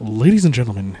Ladies and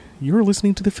gentlemen, you're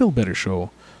listening to The Phil Better Show,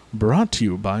 brought to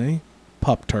you by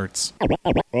Pop-Tarts. It's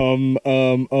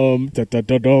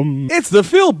The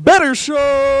Phil Better Show!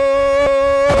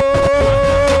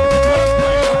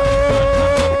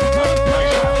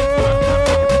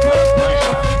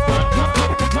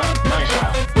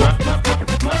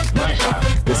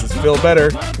 This is Phil Better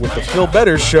with The Phil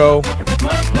Better Show.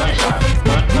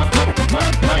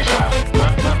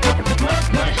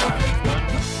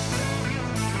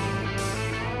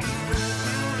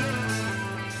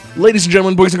 Ladies and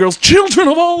gentlemen, boys and girls, children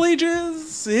of all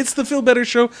ages, it's the Phil Better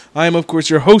Show. I am, of course,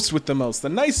 your host with the most, the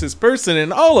nicest person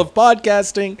in all of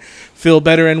podcasting, Phil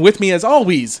Better. And with me, as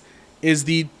always, is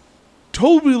the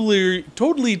totally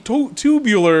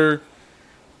tubular,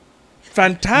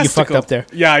 fantastic. You fucked up there.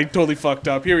 Yeah, I totally fucked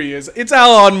up. Here he is. It's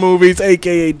Al on Movies,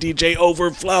 a.k.a. DJ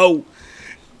Overflow.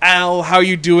 Al, how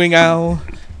you doing, Al?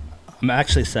 I'm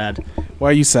actually sad. Why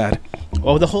are you sad?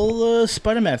 Oh, the whole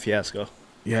Spider-Man fiasco.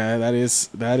 Yeah, that is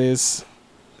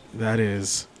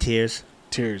Tears,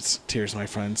 my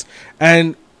friends.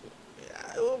 And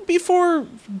before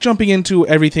jumping into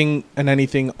everything and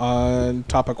anything on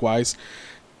topic-wise,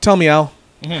 tell me, Al,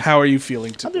 how are you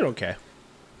feeling? I'm doing okay.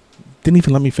 Didn't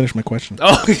even let me finish my question.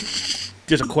 Oh,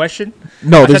 there's a question?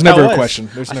 No, there's never a question.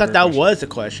 I thought that was a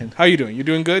question. How are you doing? You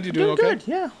doing good? You doing okay? Good,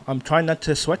 yeah. I'm trying not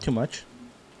to sweat too much.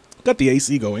 Got the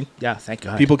AC going. Yeah, thank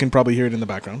God. People can probably hear it in the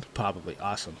background. Probably.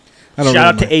 Awesome. Shout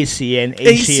out to AC and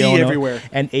AC everywhere.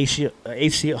 And AC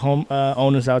home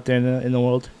owners out there in the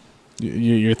world.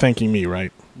 You're thanking me,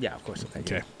 right? Yeah, of course. Thank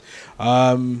you.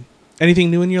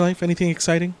 Anything new in your life? Anything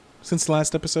exciting since the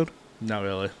last episode? Not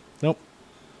really. Nope.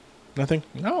 Nothing?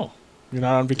 No. You're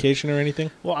not on vacation or anything?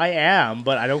 Well, I am,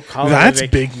 but I don't call it That's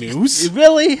big news.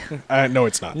 Really? No,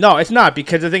 it's not. No, it's not,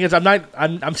 because the thing is,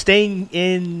 I'm staying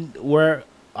in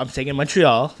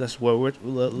Montreal. That's where we're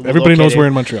Everybody located. knows we're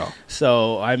in Montreal.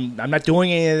 So I'm not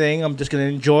doing anything. I'm just gonna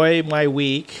enjoy my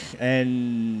week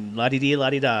and la-di-dee,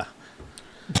 la-di-da.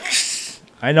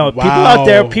 I know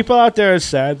Wow. people out there are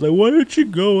sad. Like, why don't you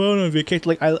go out on vacation?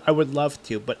 Like, I would love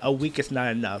to, but a week is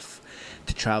not enough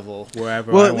to travel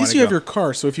wherever. Well, I at least wanna you have go. your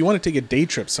car, so if you want to take a day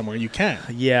trip somewhere, you can.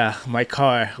 Yeah, my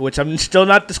car, which I'm still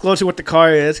not disclosing what the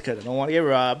car is because I don't want to get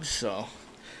robbed. So.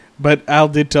 But Al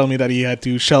did tell me that he had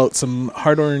to shell out some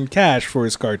hard-earned cash for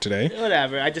his car today.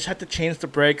 Whatever. I just had to change the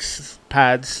brakes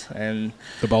pads and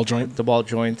The ball joint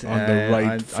on the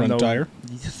right front tire.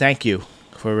 Thank you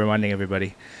for reminding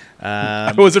everybody.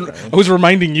 I was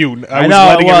reminding you. I was know,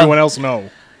 letting everyone else know.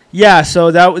 Yeah.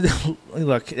 So that was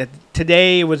look.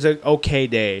 Today was an okay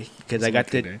day because I got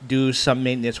to do some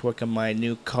maintenance work on my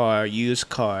new car, used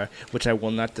car, which I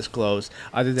will not disclose.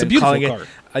 Other than It's a beautiful calling car.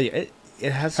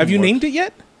 It has. Have you named it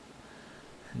yet?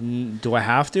 Do I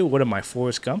have to? What am I,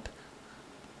 Forrest Gump?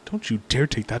 Don't you dare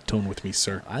take that tone with me,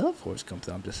 sir. I love Forrest Gump,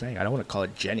 though. I'm just saying. I don't want to call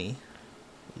it Jenny.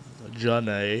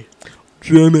 Jenny.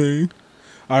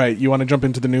 All right, you want to jump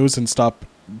into the news and stop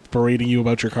berating you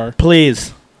about your car?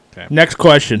 Please. Okay. Next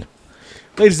question.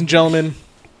 Ladies and gentlemen,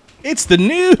 it's the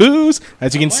news.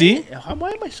 As you can see.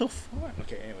 Why am I so far?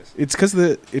 Okay, anyways. It's because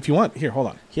if you want, here, hold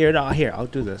on. Here, I'll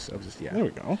do this. There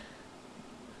we go.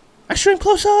 I stream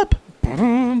close up.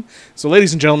 So,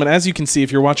 ladies and gentlemen, as you can see,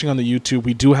 if you're watching on the YouTube,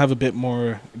 we do have a bit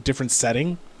more different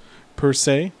setting, per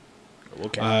se.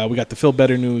 Okay. We got the Phil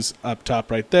Better news up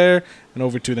top right there, and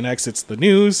over to the next, it's the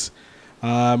news.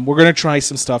 We're going to try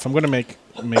some stuff. I'm going to make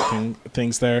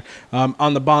things there.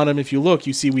 On the bottom, if you look,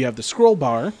 you see we have the scroll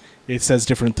bar. It says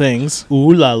different things.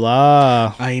 Ooh la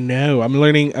la. I know. I'm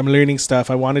learning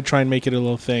stuff. I want to try and make it a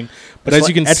little thing. But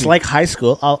you can see, it's like high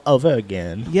school all over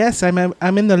again. Yes, I'm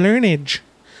in the learnage.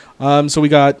 So we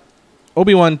got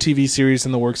Obi-Wan TV series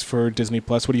in the works for Disney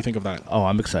Plus. What do you think of that? Oh,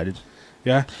 I'm excited.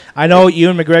 Yeah? I know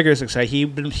Ewan McGregor is excited.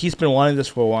 He's been wanting this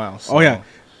for a while. So. Oh, yeah.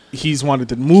 He's wanted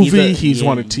the movie. He's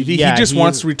wanted TV. Yeah, he just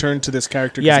wants to return to this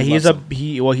character. Yeah,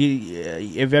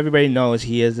 if everybody knows,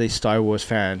 he is a Star Wars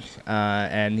fan,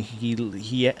 and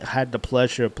he had the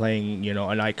pleasure of playing, an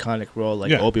iconic role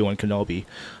like Obi-Wan Kenobi.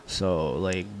 So,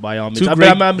 like, by all means,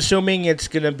 I'm assuming it's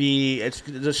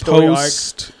the story arc.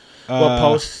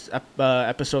 Post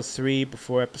episode 3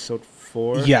 before episode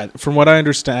 4. Yeah, from what I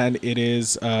understand, it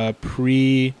is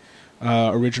pre.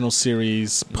 Original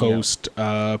series post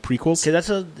prequels. Okay, that's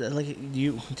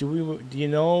do you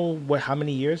know how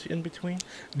many years in between?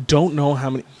 Don't know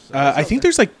how many. I think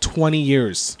there's like 20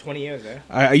 years. 20 years, eh?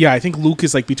 I think Luke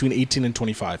is like between 18 and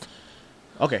 25.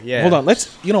 Okay, yeah. Hold on,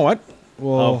 you know what?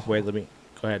 Well, wait, let me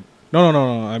go ahead. No.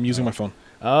 I'm using my phone.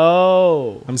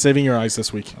 Oh. I'm saving your eyes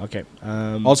this week. Okay.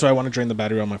 Also, I want to drain the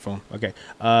battery on my phone. Okay.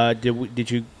 Did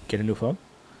you get a new phone?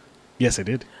 Yes, I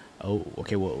did. Oh,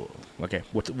 okay. Well, okay.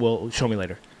 Well, show me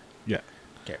later. Yeah.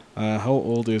 Okay. How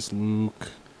old is Luke?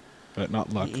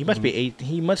 Not Luke. He must be 8.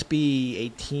 He must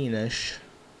be 18ish.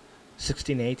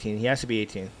 16, 18. He has to be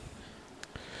 18.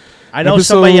 I know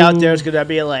somebody out there is gonna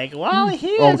be like, "Well, he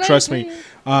is." Oh, trust me.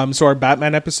 So our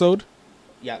Batman episode.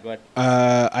 Yeah, go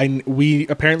ahead. We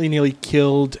apparently nearly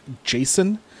killed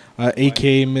Jason,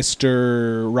 aka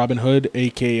Mr. Robin Hood,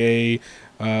 aka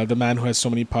the man who has so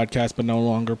many podcasts but no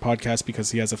longer podcasts because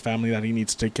he has a family that he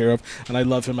needs to take care of. And I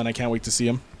love him and I can't wait to see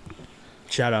him.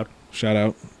 Shout out.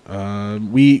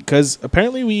 Because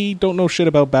apparently we don't know shit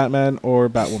about Batman or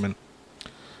Batwoman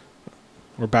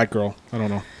or Batgirl. I don't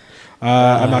know.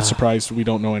 I'm not surprised we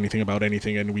don't know anything about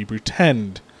anything and we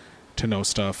pretend to know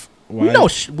stuff. Why? We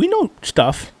know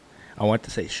stuff. I want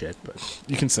to say shit, but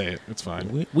you can say it. It's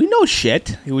fine. We know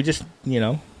shit. We just,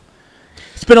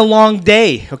 it's been a long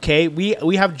day. Okay,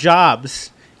 we have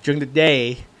jobs during the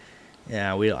day.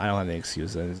 Yeah, I don't have any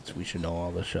excuses. We should know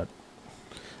all this shit.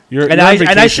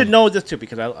 I should know this too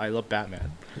because I love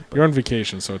Batman. But you're on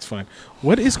vacation, so it's fine.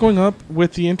 What is going up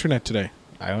with the internet today?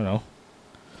 I don't know.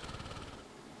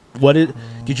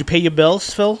 Did you pay your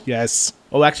bills, Phil? Yes.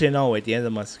 Oh, actually, no. At the end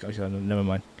of the month. Okay, never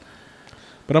mind.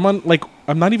 But I'm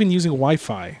not even using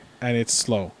Wi-Fi, and it's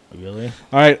slow. Really?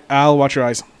 All right, Al, watch your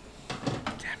eyes.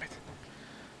 Damn it.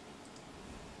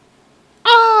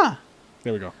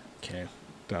 There we go. Okay.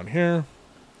 Down here.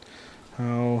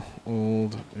 How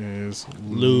old is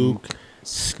Luke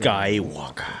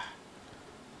Skywalker?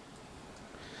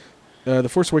 The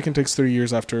Force Awakens takes 30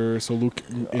 years after, so Luke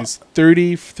is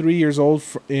 33 years old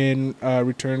in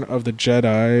Return of the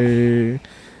Jedi.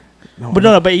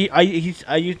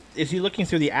 Is he looking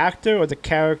through the actor or the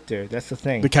character? That's the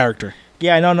thing. The character.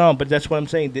 Yeah, I don't know, but that's what I'm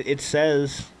saying. It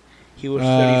says he was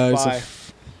 35.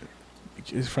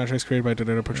 His franchise created by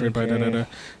da-da-da, portrayed by da-da-da.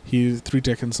 He 3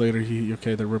 decades later,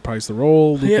 they reprised the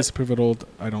role. Lucas pivotal.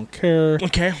 I don't care.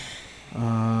 Okay.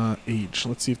 Age.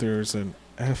 Let's see if there's an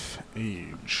F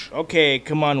age. Okay,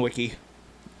 come on, Wiki.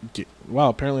 Wow,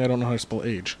 apparently I don't know how to spell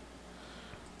age.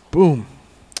 Boom.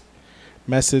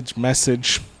 Message.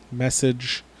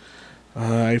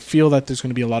 I feel that there's going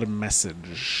to be a lot of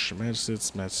message.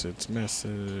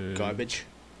 Garbage.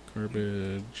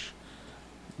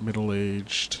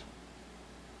 Middle-aged.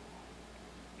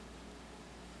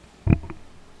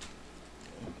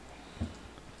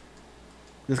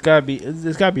 There's gotta be a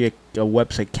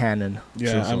website canon.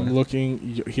 Yeah, I'm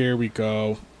looking. Here we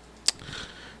go.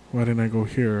 Why didn't I go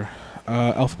here?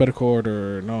 Alphabetical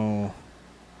order. No.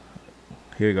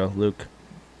 Here you go, Luke.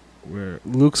 Where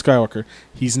Luke Skywalker?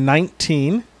 He's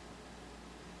 19.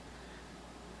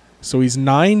 So he's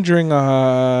 9 during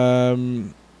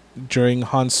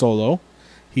Han Solo.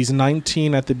 He's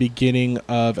 19 at the beginning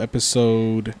of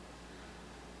episode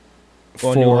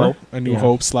 4, A New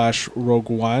Hope / Rogue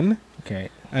One. Okay.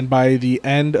 And by the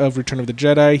end of Return of the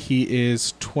Jedi, he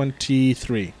is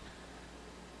 23.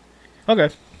 Okay.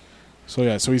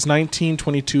 So he's 19,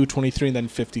 22, 23, and then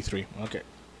 53. Okay.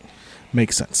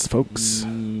 Makes sense, folks.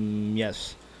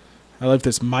 Yes. I love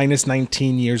this minus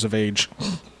 19 years of age.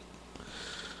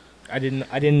 I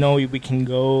didn't know we can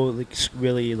go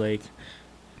really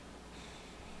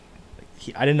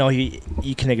I didn't know he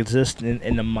can exist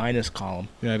in the minus column.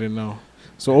 Yeah, I didn't know.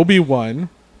 So Obi-Wan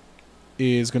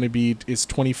is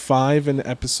 25 in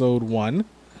episode 1,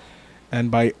 and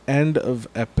by end of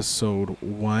episode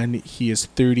 1 he is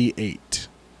 38.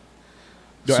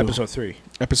 No, episode 3.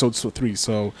 Episode 3.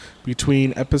 So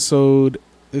between episode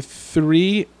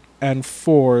 3 and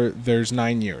 4 there's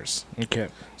 9 years. Okay.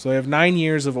 So they have 9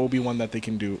 years of Obi-Wan that they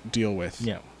can deal with.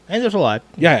 Yeah. And there's a lot.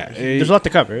 Yeah. There's a lot to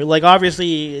cover.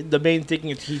 Obviously the main thing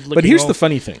is he's looking. But here's the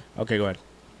funny thing. Okay, go ahead.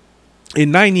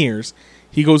 In 9 years,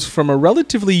 he goes from a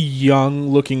relatively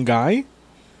young-looking guy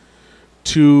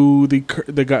to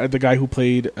the guy who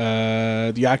played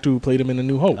the actor who played him in A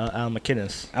New Hope, Alan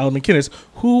McInnes,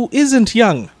 who isn't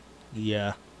young.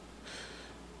 Yeah.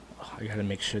 I gotta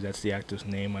make sure that's the actor's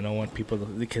name. I don't want people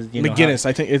because McGinnis.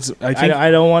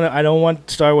 I don't want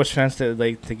Star Wars fans to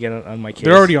get on my case.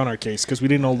 They're already on our case because we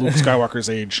didn't know Luke Skywalker's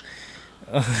age.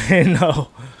 No.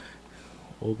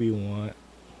 Obi-Wan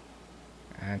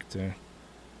actor.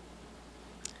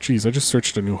 Jeez, I just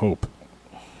searched A New Hope.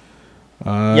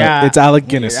 It's Alec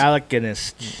Guinness. Alec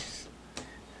Guinness. Jeez.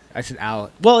 I said Al.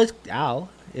 Well, it's Al.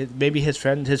 Maybe his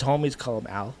homies call him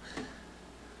Al.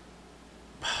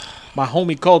 My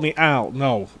homie called me Al.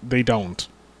 No, they don't.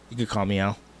 You could call me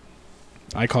Al.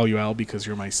 I call you Al because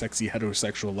you're my sexy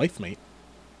heterosexual life mate.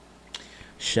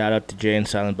 Shout out to Jay and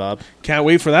Silent Bob. Can't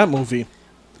wait for that movie.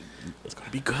 It's gonna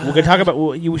be good. We're gonna talk about.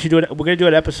 We should do it. We're gonna do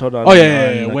an episode on.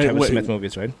 Kevin Smith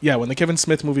movies, right? Yeah, when the Kevin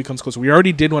Smith movie comes closer. We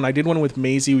already did one. I did one with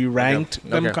Maisie. We ranked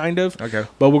them kind of. Okay.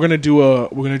 But we're gonna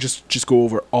just go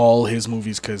over all his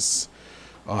movies because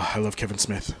I love Kevin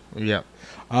Smith. Yeah.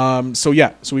 So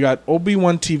we got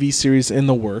Obi-Wan TV series in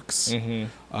the works.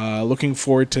 Mm-hmm. Looking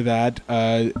forward to that.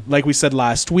 Like we said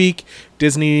last week,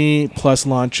 Disney Plus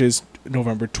launches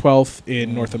November 12th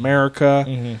in North America.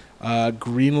 Mm-hmm.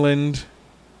 Greenland.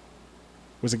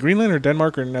 Was it Greenland or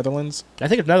Denmark or Netherlands? I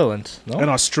think it's Netherlands. No? And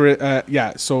Australia.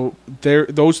 Yeah. So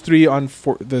those three on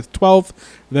the 12th.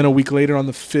 Then a week later on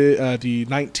the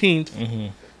 19th. Mm-hmm.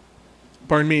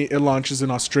 Pardon me. It launches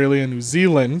in Australia and New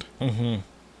Zealand. Mm-hmm.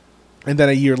 And then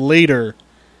a year later,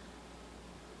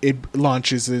 it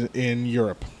launches in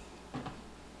Europe.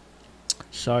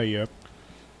 Sorry, Europe.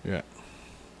 Yeah.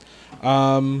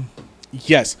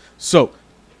 Yes. So,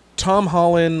 Tom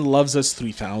Holland Loves Us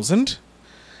 3000.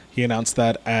 He announced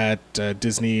that at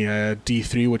Disney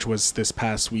D3, which was this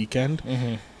past weekend.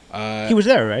 Mm-hmm. He was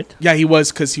there, right? Yeah, he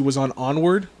was, because he was on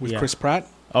Onward with Chris Pratt.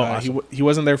 Oh, awesome. He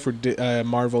wasn't there for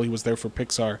Marvel. He was there for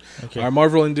Pixar. Okay.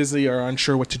 Marvel and Disney are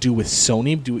unsure what to do with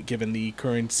Sony, given the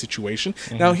current situation.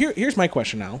 Mm-hmm. Now, here's my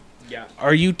question now. Yeah.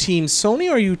 Are you team Sony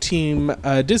or are you team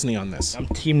Disney on this? I'm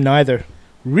team neither.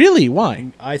 Really?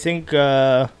 Why? I think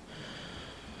what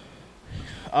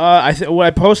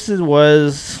I posted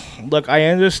was, look, I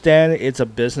understand it's a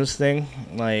business thing,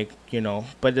 like,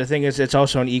 but the thing is, it's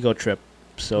also an ego trip.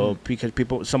 So because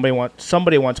somebody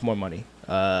wants more money.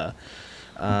 The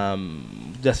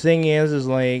thing is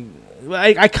like,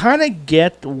 I kind of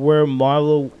get what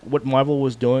Marvel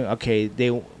was doing. Okay,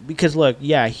 because look,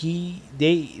 yeah,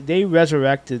 they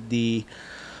resurrected the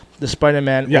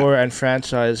Spider-Man and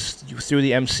franchise through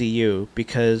the MCU,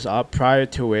 because prior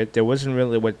to it, there wasn't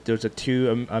really there was the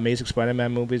two Amazing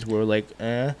Spider-Man movies were like,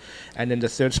 and then the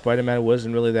third Spider-Man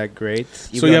wasn't really that great.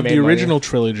 So you have the original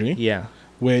trilogy, yeah,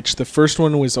 which the first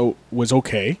one was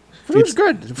okay. It was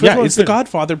good. It's the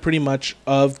Godfather pretty much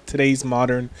of today's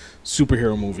modern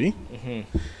superhero movie.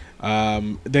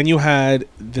 Mm-hmm. Then you had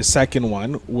the second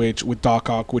one, with Doc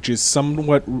Ock, which is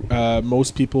somewhat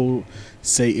most people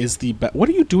say is the best. What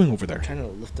are you doing over there? I'm trying to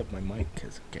lift up my mic.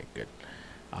 Okay, good.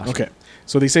 Awesome. Okay,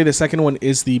 so they say the second one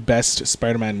is the best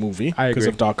Spider-Man movie because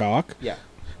of Doc Ock. Yeah.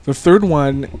 The third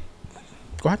one.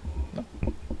 Go ahead. No.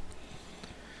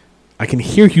 I can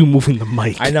hear you moving the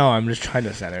mic. I know. I'm just trying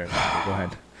to center it. Go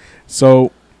ahead.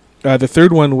 So, the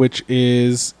third one, which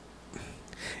is,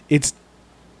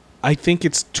 I think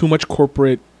it's too much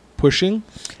corporate pushing.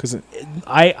 Cause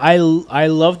I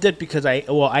loved it because I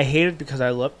hate it because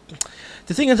I love.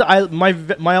 The thing is,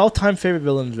 my all-time favorite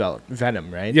villain is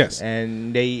Venom, right? Yes.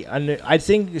 And I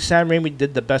think Sam Raimi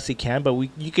did the best he can, but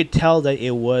you could tell that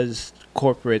it was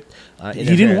corporate. He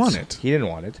didn't want it. He didn't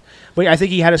want it. But I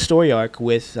think he had a story arc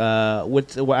with I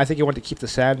think he wanted to keep the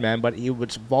Sandman, but it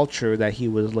was Vulture that he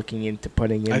was looking into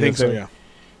putting in. I think so, yeah.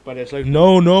 But it's like,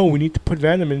 no, we need to put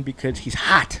Venom in because he's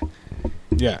hot.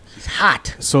 Yeah. He's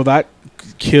hot. So that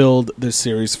killed the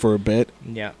series for a bit.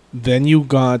 Yeah. Then you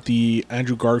got the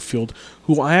Andrew Garfield,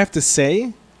 who I have to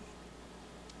say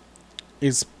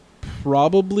is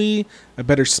probably a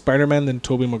better Spider-Man than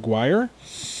Tobey Maguire.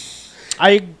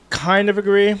 I kind of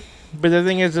agree, but the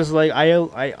thing is like I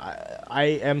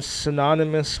am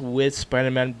synonymous with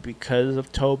Spider-Man because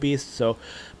of Tobey. So,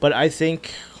 but I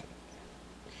think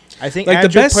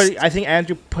like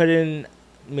Andrew put in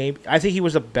maybe. I think he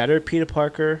was a better Peter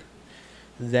Parker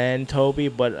than Tobey,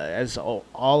 but as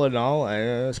all in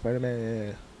all,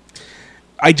 Spider-Man.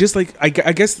 I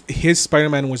guess his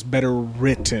Spider-Man was better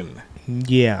written.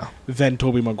 Yeah. Than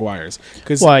Tobey Maguire's,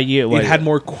 because it had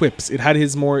more quips. It had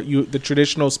the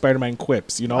traditional Spider-Man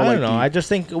quips. I don't know. I just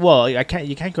think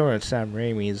you can't go around Sam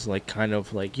Raimi's like kind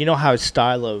of like how his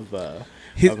style of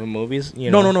movies.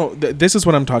 No. This is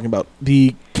what I'm talking about.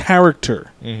 The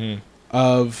character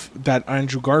of that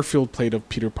Andrew Garfield played of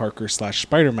Peter Parker /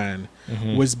 Spider-Man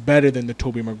was better than the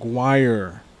Tobey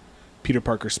Maguire Peter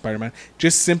Parker Spider-Man,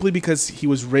 just simply because he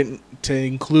was written to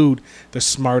include the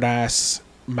smart-ass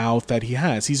mouth that he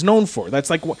has. He's known for. That's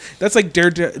like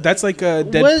Daredevil. That's like a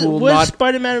Deadpool. Was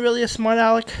Spider-Man really a smart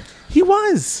aleck? He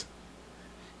was.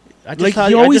 I just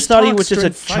thought he was just a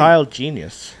child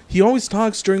genius. He always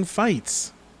talks during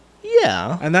fights.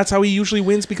 Yeah. And that's how he usually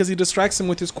wins, because he distracts him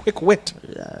with his quick wit.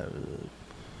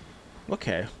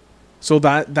 Okay. So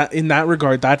that in that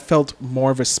regard, that felt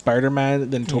more of a Spider-Man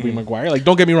than Tobey Maguire. Like,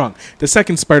 don't get me wrong. The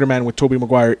second Spider-Man with Tobey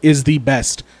Maguire is the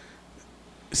best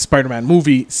Spider-Man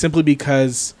movie, simply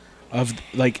because of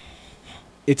like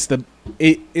it's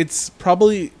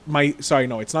probably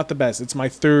it's not the best. It's my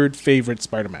third favorite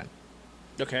Spider-Man.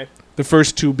 Okay. The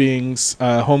first two being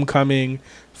Homecoming,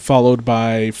 followed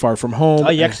by Far From Home. Oh,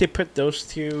 you actually put those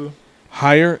two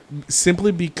higher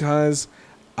simply because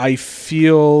I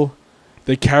feel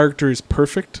the character is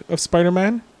perfect of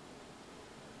Spider-Man.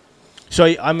 So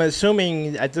I'm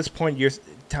assuming at this point,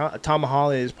 Tom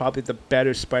Holland is probably the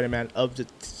better Spider-Man of the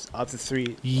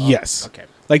three. Yes. Okay.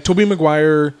 Like Tobey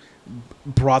Maguire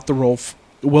brought the role.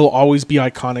 Will always be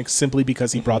iconic simply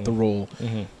because he brought the role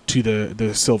to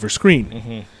the silver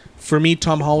screen. For me,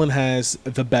 Tom Holland has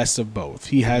the best of both.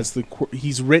 He has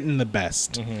he's written the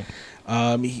best.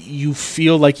 You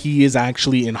feel like he is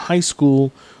actually in high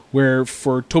school. Where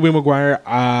for Tobey Maguire,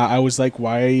 I was like,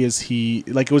 why is he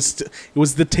like? It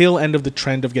was the tail end of the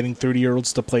trend of getting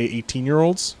 30-year-olds to play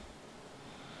 18-year-olds.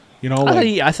 You know,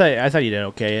 I thought he did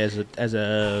okay as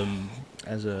a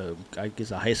I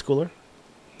guess a high schooler.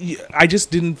 I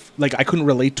just didn't like. I couldn't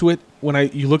relate to it when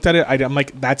you looked at it. I'm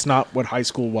like, that's not what high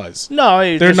school was.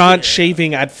 No, they're not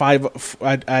shaving at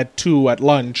 2 at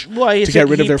lunch to get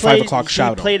rid of their 5 o'clock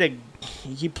shadow.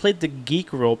 He played the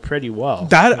geek role pretty well.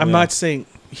 I'm not saying.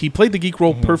 He played the geek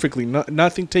role perfectly.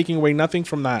 Nothing taking away nothing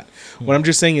from that. What I'm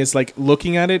just saying is, like,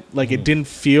 looking at it, like, it didn't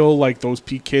feel like those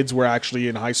kids were actually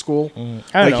in high school.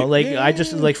 I don't know. Like, I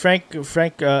just like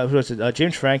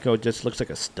James Franco just looks like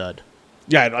a stud.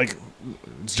 Yeah, like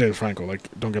it's James Franco. Like,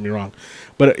 don't get me wrong,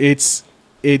 but it's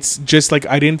just like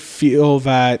I didn't feel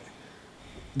that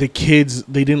the kids,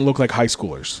 they didn't look like high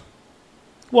schoolers.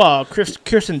 Well,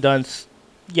 Kirsten Dunst,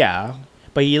 yeah,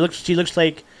 but she looks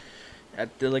like.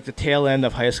 At the tail end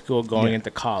of high school going into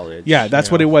college. Yeah,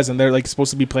 that's what it was. And they're like supposed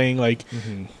to be playing like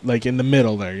in the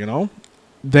middle there, you know?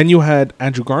 Then you had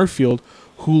Andrew Garfield,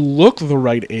 who looked the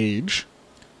right age.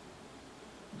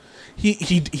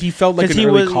 He felt like an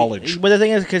early college. But the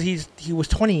thing is, because he was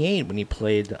 28 when he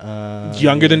played...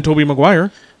 Younger than Tobey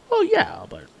Maguire. Oh, yeah,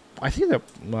 but I think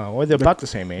they're about the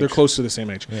same age. They're close to the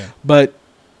same age. Yeah. But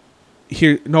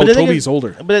Tobey's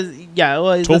older. But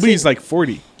well, Tobey's like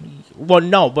 40. Well,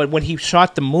 no, but when he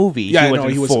shot the movie,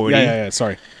 he was 40. Yeah,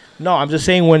 sorry. No, I'm just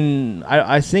saying when...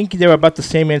 I think they were about the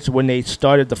same age when they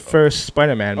started the first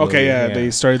Spider-Man movie. Okay, yeah, they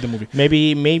started the movie.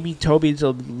 Maybe Tobey's a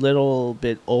little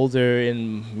bit older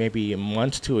in maybe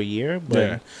months to a year.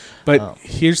 But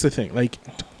here's the thing. Like,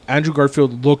 Andrew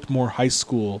Garfield looked more high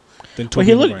school than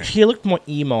Tobey Maguire. He looked more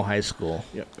emo high school.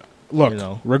 Yeah.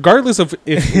 Look, regardless of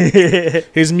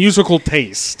his musical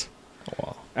taste...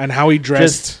 Well, and how he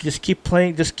dressed. Just keep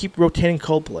playing. Just keep rotating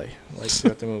Coldplay like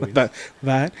throughout the movie. that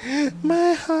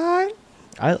my heart.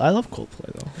 I love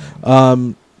Coldplay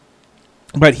though.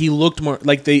 But he looked more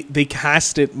like they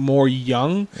cast it more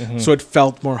young, so it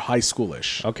felt more high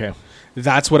schoolish. Okay,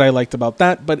 that's what I liked about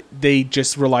that. But they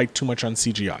just relied too much on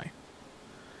CGI,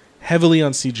 heavily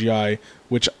on CGI,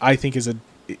 which I think is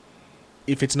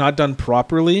if it's not done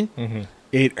properly,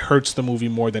 it hurts the movie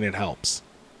more than it helps.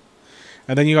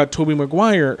 And then you got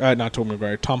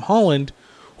Tom Holland,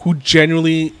 who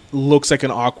generally looks like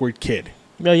an awkward kid.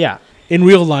 Well, yeah. In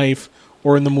real life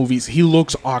or in the movies, he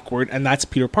looks awkward, and that's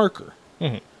Peter Parker.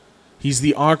 He's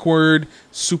the awkward,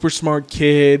 super smart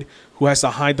kid who has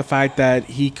to hide the fact that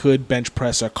he could bench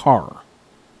press a car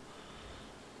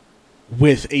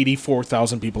with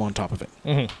 84,000 people on top of it.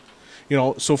 You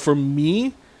know, so for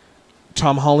me,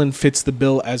 Tom Holland fits the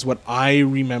bill as what I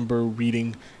remember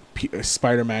reading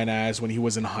Spider-Man as when he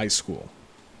was in high school.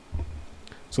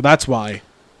 So that's why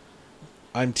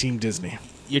I'm Team Disney.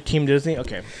 You're Team Disney?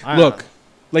 Okay. Look,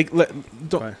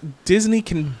 Disney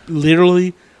can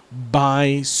literally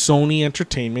buy Sony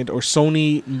Entertainment or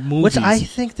Sony Movies. Which I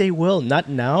think they will. Not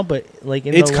now, but like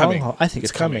in the long haul. I think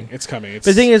it's coming. It's coming.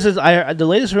 The thing is the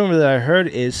latest rumor that I heard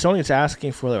is Sony's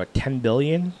asking for like $10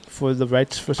 billion for the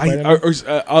rights for Spider-Man.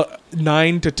 Or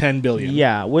 9 to 10 billion.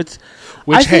 Yeah,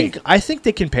 I think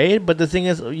they can pay it, but the thing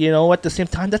is, you know, at the same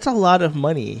time, that's a lot of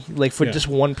money, like for just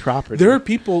one property. There are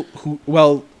people who,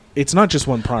 well, it's not just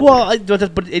one property. Well,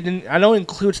 but I know it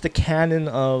includes the canon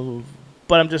of,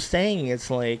 but I'm just saying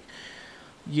it's like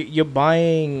you're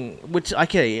buying, which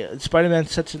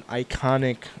Spider-Man's such an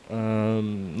iconic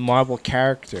Marvel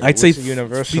character. I'd say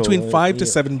Universal between $5 to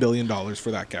 $7 billion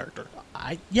for that character.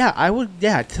 I would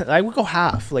go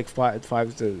half, like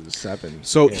 5 to 7.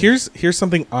 So here's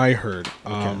something I heard.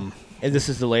 And this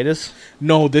is the latest?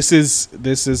 No, this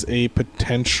is a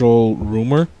potential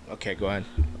rumor. Okay, go ahead.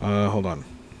 Hold on.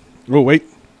 Oh wait,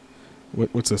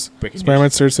 what's this? Spider-Man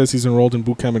Sir says he's enrolled in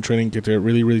boot camp and training to get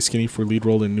really really skinny for lead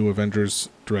role in new Avengers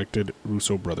directed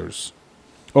Russo brothers.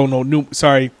 Oh no,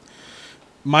 sorry.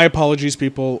 My apologies,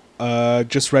 people.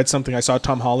 Just read something. I saw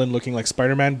Tom Holland looking like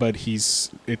Spider-Man, but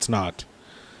it's not.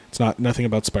 It's not nothing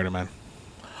about Spider-Man.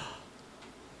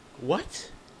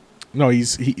 What? No,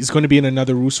 he's going to be in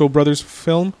another Russo brothers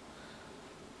film,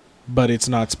 but it's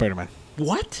not Spider-Man.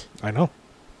 What? I know.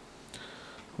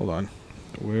 Hold on.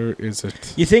 Where is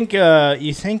it? You think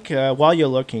while you're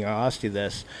looking, I'll ask you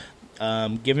this.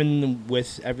 Given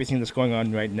with everything that's going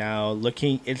on right now,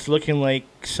 it's looking like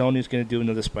Sony's going to do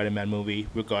another Spider-Man movie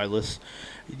regardless.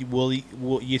 Will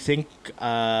you think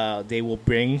they will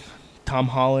bring Tom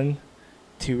Holland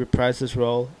to reprise this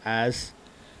role as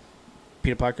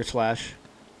Peter Parker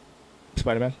 /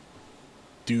 Spider-Man?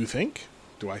 Do you think?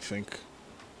 Do I think?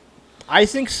 I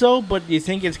think so, but do you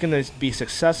think it's going to be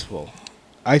successful?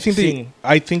 I think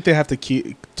they have to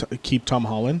keep Tom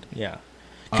Holland. Yeah.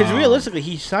 Because realistically,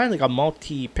 he signed like a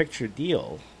multi-picture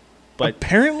deal, but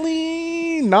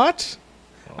apparently not.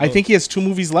 Oh. I think he has 2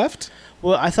 movies left.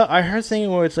 Well, I heard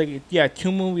something where it's like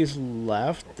 2 movies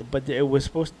left, but it was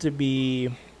supposed to be.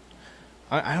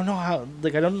 I don't know how.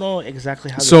 Like, I don't know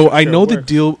exactly how. So I know the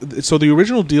deal. So the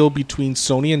original deal between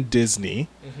Sony and Disney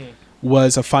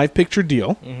was a 5-picture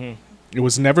deal. Mm-hmm. It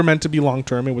was never meant to be long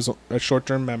term. It was a short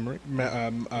term memory.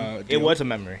 It was a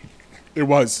memory. It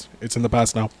was. It's in the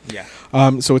past now. Yeah.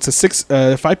 So it's a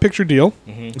 5-picture deal.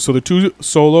 Mm-hmm. So the 2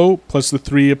 solo plus the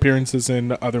 3 appearances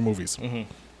in other movies. Mm-hmm.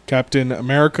 Captain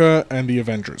America and the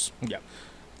Avengers. Yeah.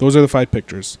 Those are the 5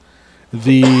 pictures.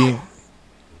 It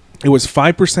was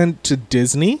 5% to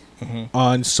Disney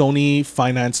on Sony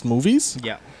financed movies.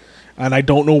 Yeah. And I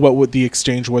don't know what the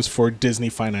exchange was for Disney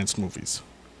financed movies.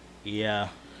 Yeah.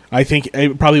 I think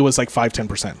it probably was like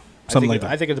 5-10%. Something like that.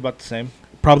 I think it's about the same.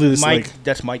 Probably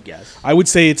that's my guess. I would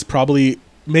say it's probably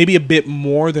maybe a bit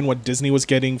more than what Disney was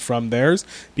getting from theirs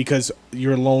because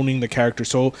you're loaning the character.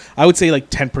 So I would say like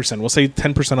 10%. We'll say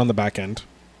 10% on the back end.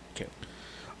 Okay.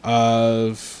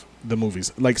 Of the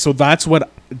movies. Like, so that's what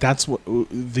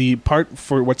the part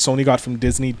for what Sony got from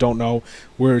Disney. Don't know.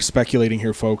 We're speculating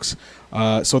here, folks.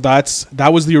 So that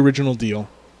was the original deal.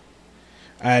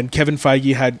 And Kevin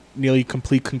Feige had nearly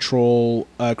complete control,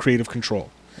 creative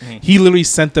control. Mm-hmm. He literally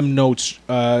sent them notes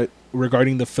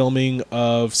regarding the filming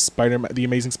of Spider-Man, The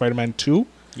Amazing Spider-Man 2.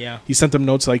 Yeah. He sent them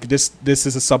notes like, this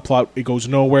is a subplot. It goes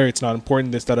nowhere. It's not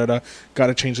important. This, da-da-da. Got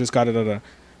to change this, da-da-da-da.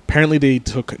 Apparently, they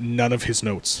took none of his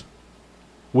notes.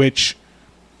 Which,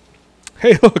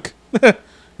 hey, look.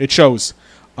 It shows.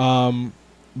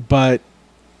 But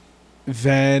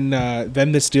then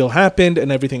this deal happened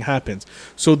and everything happens.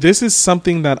 So this is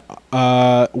something that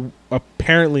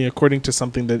apparently, according to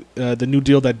something that the new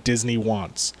deal that Disney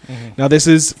wants. Mm-hmm. Now this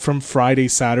is from Friday,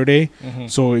 Saturday,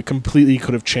 so it completely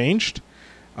could have changed.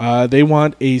 They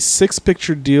want a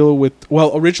 6-picture deal with.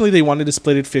 Well, originally they wanted to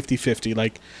split it 50-50,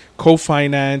 like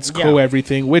co-finance,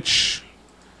 co-everything, which.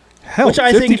 Hell,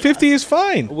 50-50 is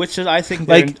fine. Which is, I think,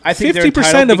 like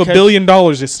 50% of $1 billion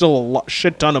is still a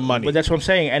shit ton of money. But that's what I'm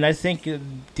saying, and I think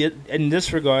in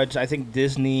this regards, I think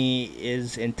Disney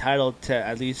is entitled to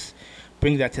at least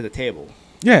bring that to the table.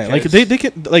 Yeah, like they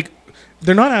can, like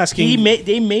they're not asking.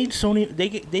 They made Sony.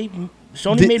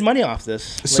 Sony made money off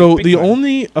this. So the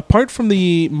only, apart from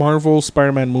the Marvel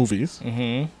Spider-Man movies,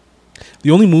 the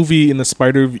only movie in the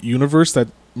Spider universe that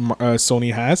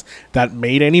Sony has that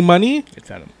made any money, it's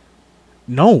Venom.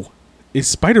 No, it's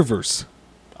Spider-Verse.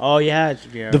 Oh yeah.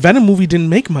 The Venom movie didn't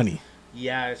make money.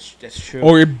 Yeah, that's true.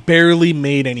 Or it barely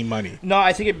made any money. No,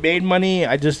 I think it made money.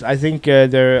 I think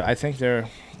they're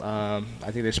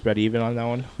spread even on that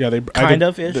one. Yeah,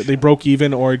 they broke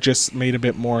even or just made a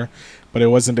bit more, but it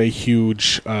wasn't a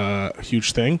huge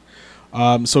thing.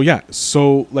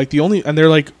 So like the only, and they're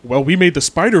like, well, we made the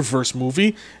Spider-Verse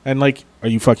movie, and like, are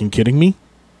you fucking kidding me?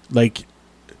 Like,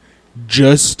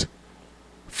 just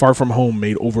Far From Home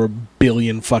made over $1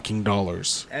 billion fucking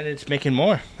dollars, and it's making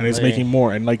more.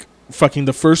 And like fucking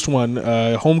the first one,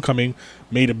 Homecoming,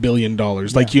 made $1 billion.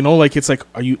 Like, you know, like it's like,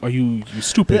 are you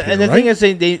stupid? And the thing is,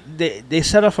 they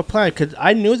set off a plan because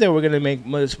I knew they were gonna make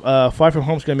Far From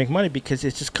Home's gonna make money because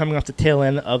it's just coming off the tail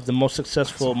end of the most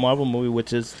successful Marvel movie,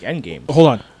 which is Endgame. Hold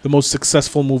on, the most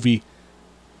successful movie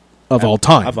of all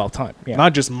time. Of all time, yeah.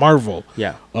 Not just Marvel.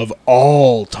 Yeah. Of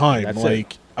all time. That's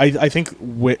like, I think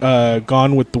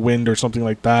Gone with the Wind or something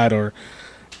like that, or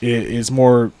makes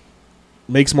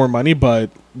more money,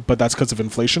 but that's because of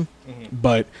inflation. Mm-hmm.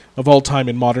 But of all time,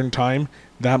 in modern time,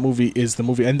 that movie is the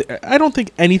movie, and I don't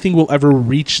think anything will ever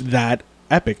reach that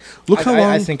epic. Look how long.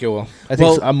 I think it will. I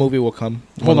think a movie will come.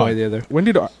 Hold on. Way or the other. When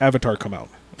did Avatar come out?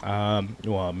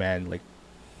 Well, man, like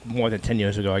more than 10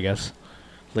 years ago, I guess.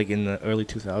 Like in the early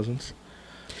 2000s.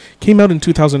 Came out in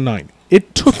 2009.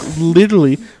 It took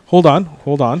literally. Hold on.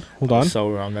 So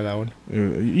wrong on that one.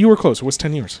 You were close. It was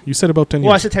 10 years. You said about 10 years.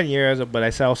 Well, I said 10 years, but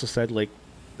I also said like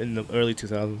in the early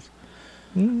 2000s.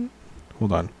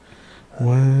 Hold on.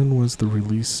 When was the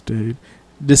release date?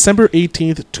 December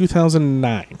 18th,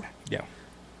 2009. Yeah.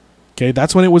 Okay,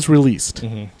 that's when it was released.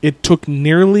 Mm-hmm. It took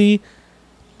nearly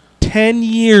 10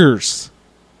 years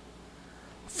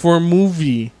for a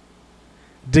movie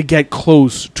to get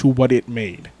close to what it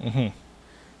made. Mm-hmm.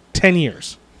 10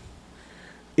 years.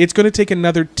 It's going to take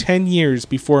another 10 years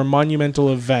before a monumental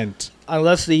event.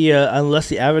 Unless the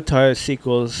Avatar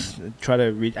sequels try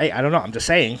to read. I don't know. I'm just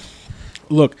saying.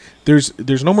 Look,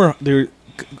 there's no more.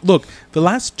 Look, the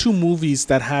last two movies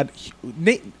that had.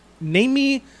 Name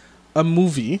me a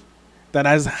movie that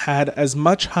has had as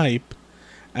much hype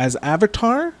as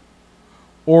Avatar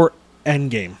or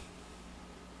Endgame.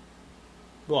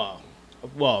 Well,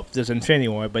 there's Infinity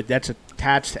War, but that's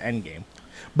attached to Endgame.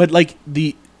 But like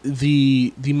the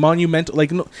monumental,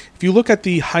 like, no, if you look at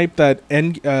the hype that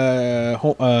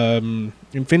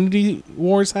Infinity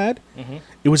Wars had, Mm-hmm.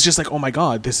 it was just like, oh my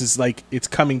god, this is like, it's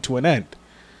coming to an end,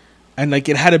 and like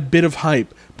it had a bit of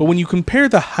hype. But when you compare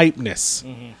the hypeness,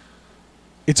 Mm-hmm.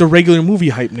 it's a regular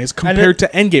movie hypeness compared to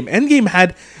Endgame. Endgame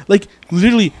had, like,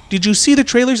 literally, did you see the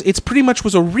trailers? It's pretty much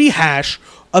was a rehash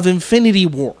of Infinity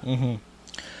War. Mm-hmm.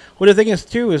 Well, the thing is,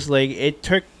 too, is, like, it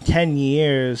took 10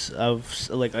 years of,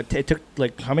 like, it took,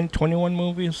 like, how many? 21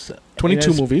 movies?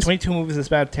 22 movies. 22 movies. It's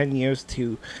about 10 years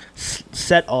to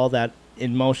set all that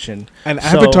in motion. And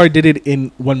Avatar did it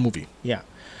in one movie. Yeah.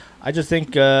 I just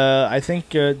think,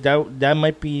 that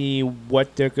might be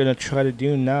what they're going to try to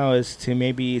do now, is to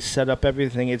maybe set up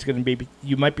everything. It's going to be,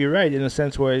 you might be right in a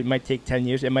sense where it might take 10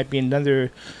 years. It might be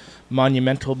another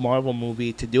monumental Marvel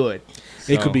movie to do it.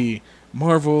 So. It could be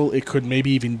Marvel, it could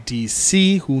maybe even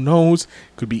DC, who knows?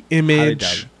 It could be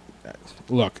Image.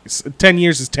 Look, 10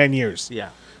 years is 10 years. Yeah.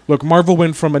 Look, Marvel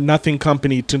went from a nothing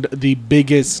company to the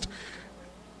biggest,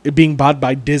 it being bought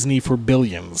by Disney for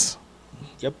billions.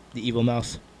 Yep, the evil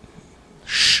mouse.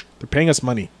 Shh, they're paying us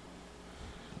money.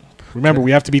 Remember,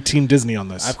 we have to be Team Disney on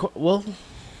this. Well,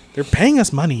 they're paying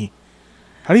us money.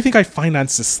 How do you think I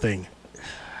finance this thing?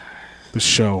 This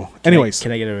show. Anyways.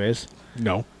 Can I get a raise?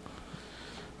 No.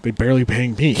 They're barely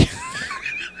paying me.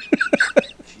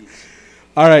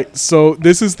 All right, so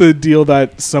this is the deal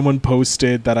that someone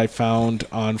posted that I found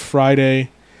on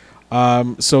Friday.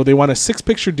 So they want a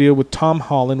 6-picture deal with Tom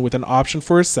Holland with an option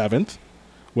for a 7th,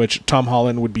 which Tom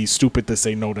Holland would be stupid to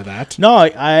say no to that. No,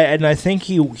 I think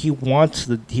he wants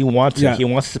it. He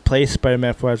wants to play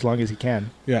Spider-Man for as long as he can.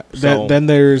 Yeah. So then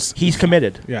there's he's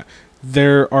committed. Yeah.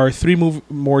 There are 3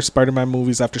 more Spider-Man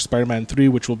movies after Spider-Man 3,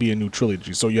 which will be a new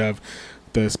trilogy. So you have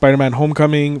the Spider-Man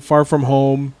Homecoming, Far From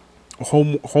Home,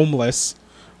 Homeless,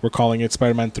 we're calling it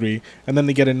Spider-Man 3. And then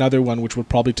they get another one, which will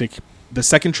probably take... The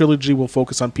second trilogy will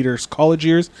focus on Peter's college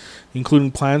years,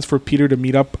 including plans for Peter to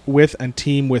meet up with and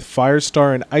team with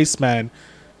Firestar and Iceman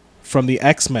from the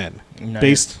X-Men,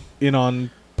 based in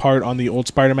on part on the old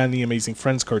Spider-Man The Amazing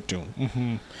Friends cartoon.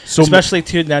 Mm-hmm. So especially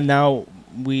too now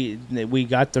we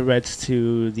got the rights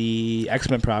to the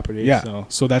X-Men property. Yeah,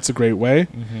 so that's a great way.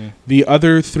 Mm-hmm. The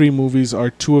other 3 movies are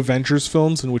 2 Avengers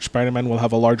films in which Spider-Man will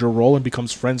have a larger role and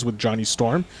becomes friends with Johnny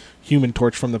Storm, Human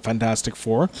Torch from the Fantastic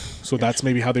Four. So that's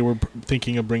maybe how they were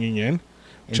thinking of bringing in.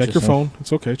 Check your phone.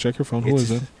 It's okay. Check your phone. Who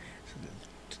is it?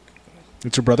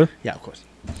 It's your brother? Yeah, of course.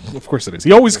 Of course it is.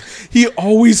 He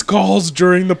always calls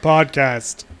during the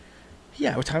podcast.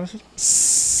 Yeah, what time is it?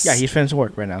 Yeah, he's finished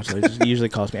work right now, so he usually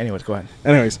calls me. Anyways, go ahead.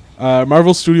 Anyways,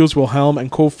 Marvel Studios will helm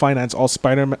and co-finance all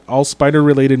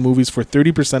Spider-related movies for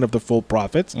 30% of the full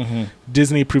profits. Mm-hmm.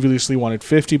 Disney previously wanted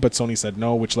 50%, but Sony said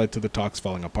no, which led to the talks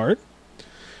falling apart.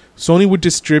 Sony would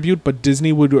distribute, but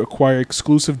Disney would acquire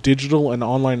exclusive digital and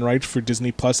online rights for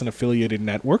Disney Plus and affiliated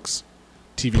networks,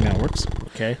 TV networks.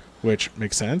 Okay. Which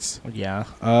makes sense. Yeah.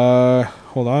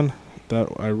 Hold on. That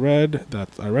I read.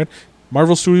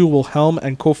 Marvel Studios will helm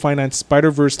and co-finance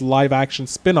Spider-Verse live-action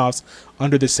spin-offs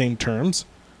under the same terms.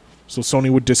 So Sony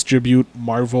would distribute,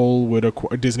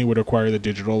 Disney would acquire the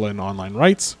digital and online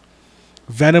rights.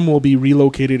 Venom will be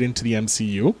relocated into the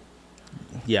MCU.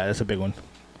 Yeah, that's a big one.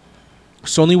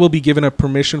 Sony will be given a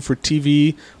permission for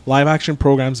TV live-action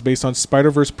programs based on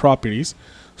Spider-Verse properties.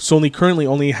 Sony currently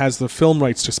only has the film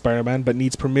rights to Spider-Man, but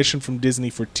needs permission from Disney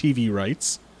for TV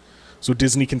rights. So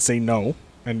Disney can say no,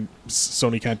 and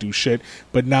Sony can't do shit.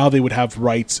 But now they would have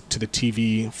rights to the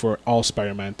TV for all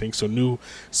Spider-Man things. So new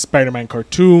Spider-Man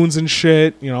cartoons and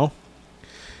shit, you know.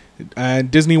 And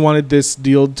Disney wanted this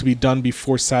deal to be done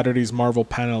before Saturday's Marvel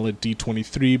panel at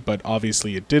D23, but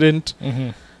obviously it didn't. Mm-hmm.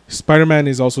 Spider-Man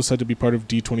is also said to be part of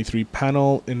D23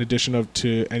 panel in addition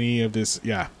to any of this.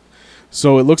 Yeah.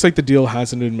 So it looks like the deal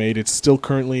hasn't been made. It's still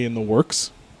currently in the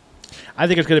works. I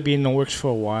think it's going to be in the works for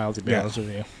a while, to be honest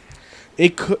with you.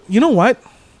 It could. You know what?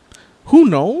 Who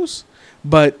knows?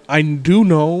 But I do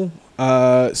know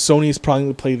Sony is probably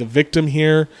going to play the victim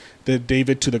here, the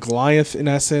David to the Goliath in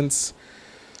essence.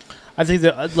 I think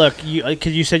that look,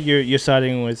 because you said you're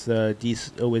siding with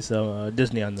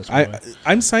Disney on this one.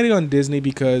 I'm siding on Disney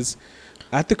because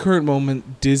at the current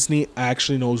moment, Disney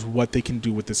actually knows what they can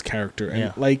do with this character,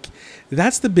 and like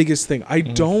that's the biggest thing. I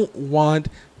don't want.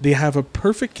 They have a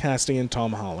perfect casting in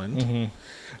Tom Holland. Mm-hmm.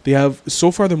 They have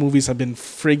so far the movies have been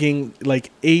frigging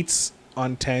like 8s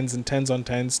on 10s and 10s on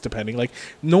 10s depending. Like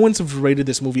no one's rated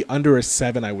this movie under a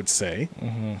 7, I would say,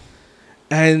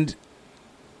 and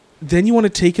then you want to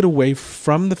take it away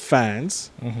from the fans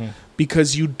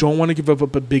because you don't want to give up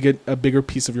a bigger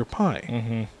piece of your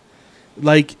pie.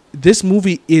 Like this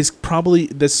movie is probably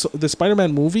the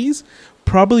Spider-Man movies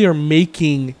probably are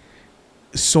making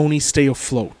Sony stay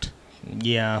afloat.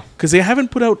 Yeah, because they haven't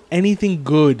put out anything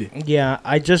good. Yeah,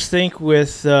 I just think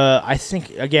with I think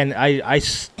again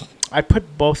I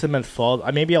put both of them at fault.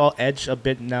 Maybe I'll edge a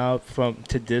bit now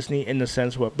to Disney in the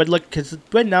sense where, but look, because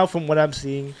right now from what I'm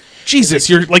seeing, Jesus,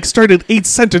 you're like started 8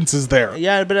 sentences there.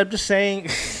 Yeah, but I'm just saying,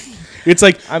 it's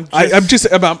like I'm just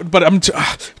about, but I'm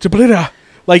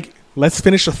like let's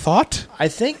finish a thought. I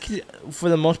think for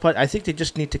the most part, I think they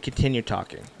just need to continue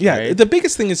talking. Yeah, right? The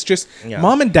biggest thing is just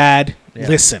mom and dad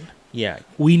listen. Yeah,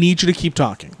 we need you to keep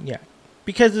talking. Yeah,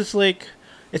 because it's like.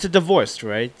 It's a divorce,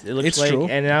 right? It looks like, true.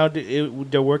 And now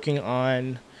they're working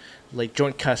on like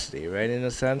joint custody, right? In a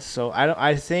sense. So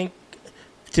I think,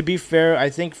 to be fair, I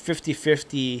think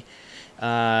 50-50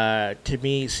 to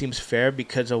me seems fair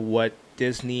because of what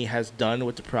Disney has done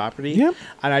with the property. Yep.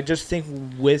 And I just think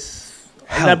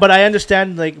but I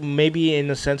understand like maybe in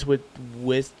a sense with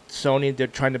Sony they're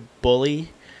trying to bully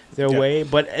their way,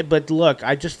 but look,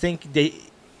 I just think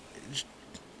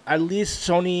at least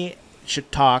Sony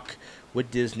should talk with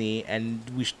Disney, and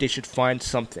they should find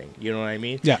something. You know what I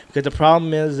mean? Yeah. Because the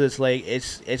problem is like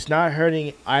it's not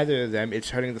hurting either of them. It's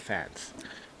hurting the fans.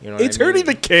 You know it's hurting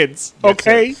the kids.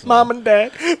 Okay, mom and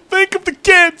dad, think of the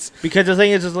kids. Because the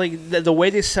thing is like the way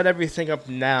they set everything up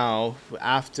now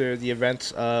after the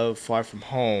events of Far From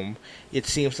Home, it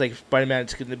seems like Spider-Man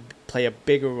is going to play a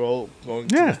bigger role going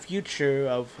to the future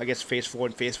of I guess Phase 4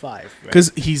 and Phase 5.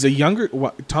 Because he's a younger.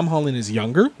 Tom Holland is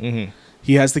younger. Mm-hmm.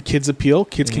 He has the kids appeal.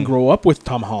 Kids can grow up with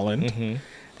Tom Holland,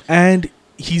 and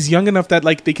he's young enough that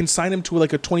like they can sign him to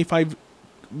like a 25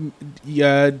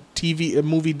 TV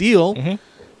movie deal.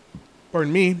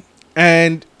 Pardon me,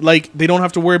 and like they don't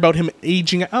have to worry about him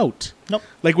aging out. Nope.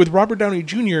 Like with Robert Downey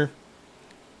Jr.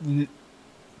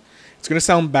 It's gonna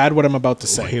sound bad what I'm about to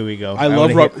say. Here we go. I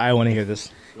love Robert. I want to hear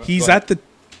this. He's at the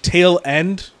tail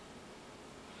end.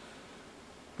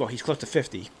 Well, he's close to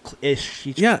 50-ish.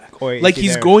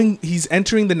 He's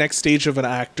entering the next stage of an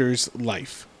actor's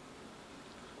life.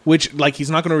 Which, like, he's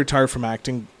not going to retire from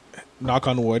acting. Knock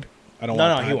on wood. I don't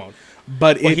want that. No, he won't.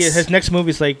 But his next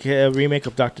movie is like a remake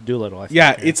of Dr. Dolittle, I think.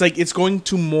 Yeah, it's like, it's going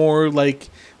to more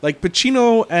like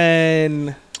Pacino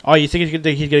and... Oh, you think he's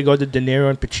going to go the De Niro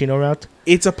and Pacino route?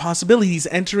 It's a possibility. He's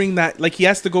entering that... Like, he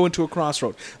has to go into a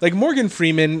crossroad. Like, Morgan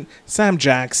Freeman, Sam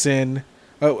Jackson...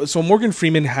 So Morgan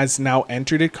Freeman has now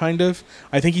entered it, kind of.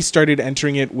 I think he started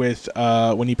entering it with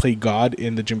when he played God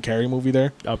in the Jim Carrey movie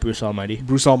there. Bruce Almighty.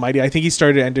 Bruce Almighty. I think he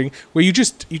started entering where you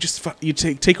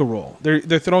take a role.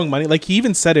 They're throwing money. Like he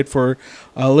even said it for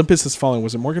Olympus Has Fallen.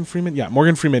 Was it Morgan Freeman? Yeah,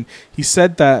 Morgan Freeman. He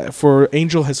said that for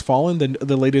Angel Has Fallen,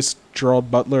 the latest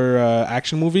Gerald Butler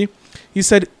action movie. He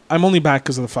said, "I'm only back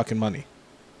because of the fucking money."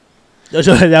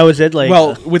 So that was it. Like,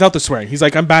 well, without the swearing, he's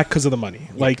like, "I'm back because of the money.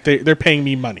 Yeah. Like they're paying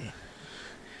me money."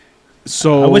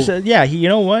 So I wish, you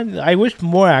know what? I wish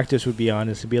more actors would be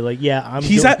honest and be like, "Yeah, I'm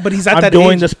I'm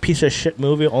doing this piece of shit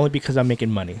movie only because I'm making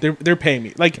money." They're paying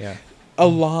me. Like a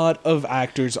lot of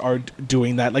actors are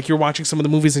doing that. Like you're watching some of the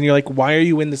movies and you're like, "Why are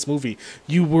you in this movie?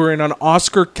 You were in an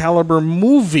Oscar caliber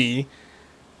movie,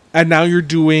 and now you're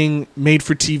doing made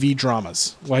for TV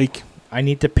dramas." Like, I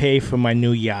need to pay for my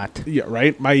new yacht. Yeah,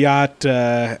 right. My yacht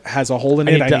has a hole in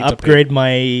it. I need to upgrade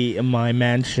my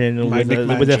mansion with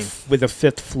a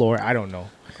 5th floor. I don't know.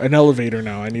 An elevator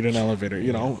now. I need an elevator.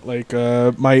 You know, like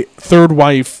my 3rd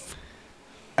wife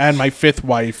and my 5th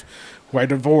wife, who I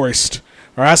divorced,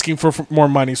 are asking for more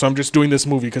money. So I'm just doing this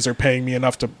movie because they're paying me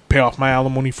enough to pay off my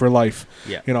alimony for life.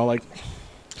 Yeah. You know, like.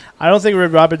 I don't think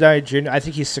Robert Downey Jr. I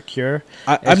think he's secure.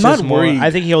 I'm not worried.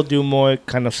 I think he'll do more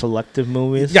kind of selective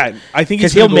movies. Yeah, I think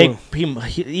because he'll make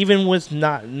even with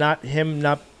not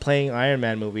playing Iron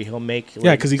Man movie, he'll make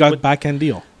because he got back end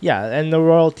deal. Yeah, and the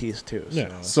royalties too.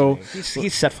 So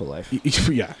he's set for life.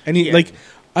 Yeah, and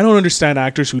I don't understand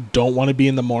actors who don't want to be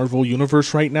in the Marvel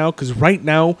universe right now because right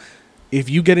now, if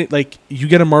you get it, like you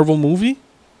get a Marvel movie,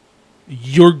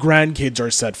 your grandkids are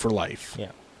set for life.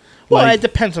 Yeah. Well, Like, it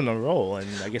depends on the role and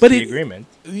I guess But the it- agreement.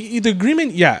 the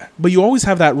agreement, yeah, but you always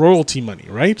have that royalty money,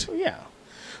 right? Yeah.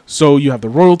 So you have the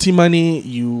royalty money.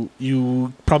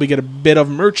 You probably get a bit of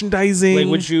merchandising. Like,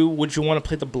 would you want to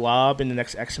play the Blob in the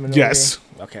next X-Men movie? Yes.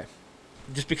 Okay.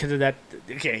 Just because of that.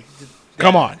 Okay.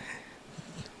 Come on.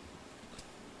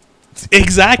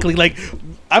 Exactly. Like,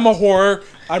 I'm a whore.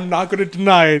 I'm not going to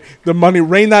deny it. The money,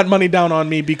 rain that money down on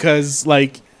me because,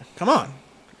 like, come on.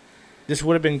 This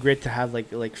would have been great to have like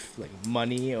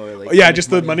money or like. Yeah, just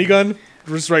the money gun.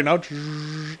 Just right now.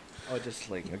 Oh, just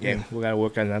like okay, we gotta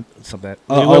work on that something.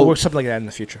 I'll- We'll work something like that in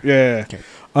the future. Yeah.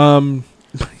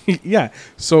 Okay. Yeah.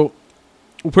 So,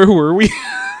 where were we?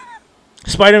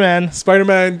 Spider-Man.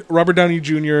 Spider-Man, Robert Downey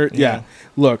Jr. Yeah.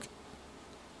 Look,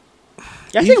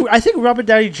 I think Robert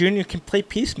Downey Jr. can play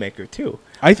Peacemaker too.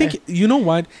 I think, you know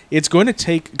what? It's going to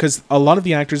take, because a lot of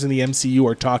the actors in the MCU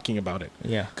are talking about it.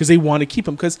 Yeah. Because they want to keep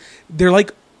him. Because they're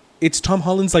like, it's Tom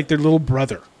Holland's like their little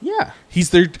brother. Yeah.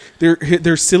 He's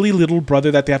their silly little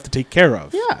brother that they have to take care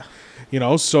of. Yeah. You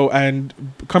know, so, and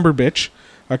Cumberbatch,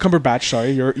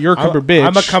 sorry, you're a Cumberbitch.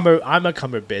 I'm a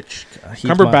Cumberbitch.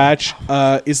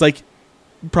 Cumberbatch is like,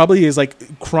 probably is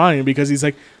like crying because he's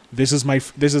like, this is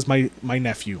my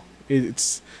nephew.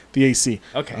 It's the AC.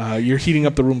 Okay. You're heating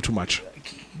up the room too much.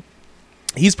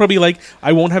 He's probably like,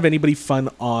 I won't have anybody fun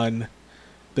on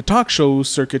the talk show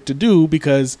circuit to do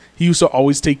because he used to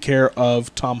always take care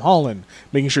of Tom Holland,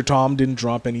 making sure Tom didn't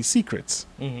drop any secrets.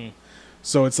 Mm-hmm.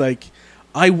 So it's like,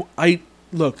 I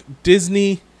look,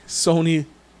 Disney, Sony,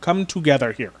 come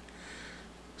together here.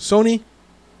 Sony,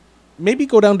 maybe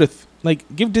go down to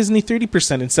give Disney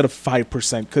 30% instead of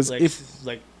 5%, because if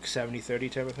like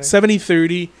 70-30 type of thing.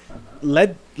 70-30,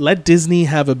 let Disney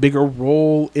have a bigger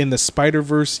role in the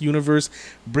Spider-Verse universe.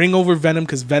 Bring over Venom,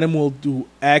 because Venom will do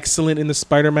excellent in the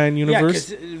Spider-Man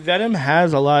universe. Yeah, because Venom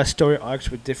has a lot of story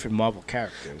arcs with different Marvel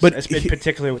characters, But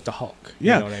particularly with the Hulk.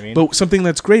 Yeah, You know what I mean? but something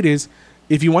that's great is,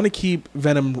 if you want to keep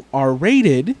Venom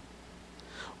R-rated,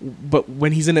 but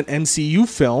when he's in an MCU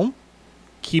film,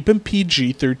 keep him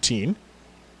PG-13.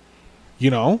 You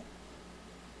know,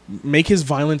 make his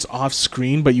violence off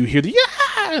screen, but you hear the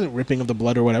ripping of the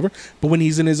blood or whatever. But when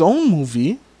he's in his own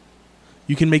movie,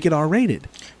 you can make it R-rated.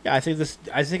 Yeah, I think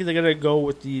they're gonna go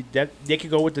with they could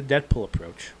go with the Deadpool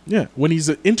approach. Yeah, when he's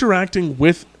interacting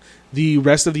with the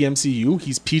rest of the MCU,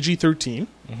 he's PG-13,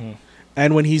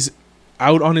 and when he's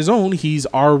out on his own, he's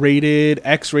R-rated,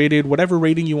 X-rated, whatever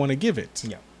rating you want to give it.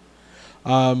 Yeah.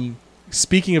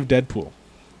 Speaking of Deadpool,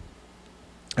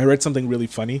 I read something really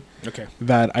funny. Okay.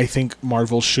 That I think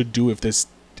Marvel should do if this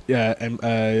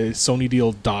Sony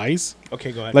deal dies.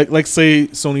 Okay, go ahead. Like say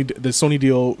the Sony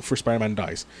deal for Spider-Man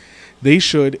dies. They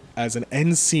should, as an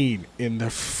end scene in the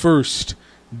first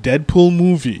Deadpool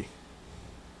movie,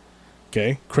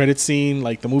 okay, credit scene,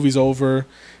 like the movie's over,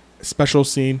 special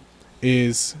scene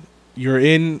is you're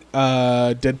in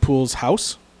Deadpool's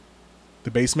house,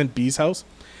 the basement, B's house,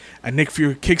 and Nick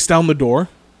Fury kicks down the door.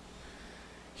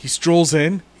 He strolls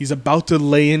in. He's about to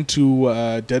lay into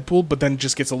Deadpool, but then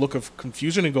just gets a look of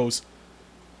confusion and goes,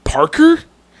 "Parker?"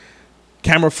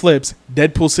 Camera flips.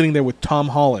 Deadpool sitting there with Tom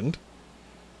Holland.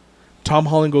 Tom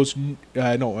Holland goes, no.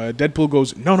 Deadpool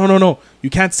goes, no. You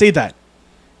can't say that.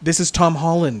 This is Tom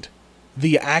Holland,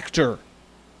 the actor.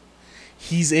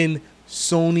 He's in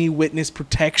Sony witness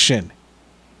protection.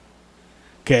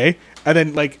 Okay? And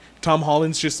then, Tom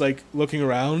Holland's just, looking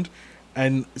around.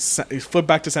 And flip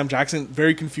back to Sam Jackson,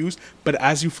 very confused. But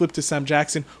as you flip to Sam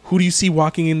Jackson, who do you see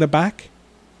walking in the back?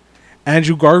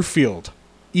 Andrew Garfield,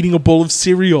 eating a bowl of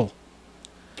cereal.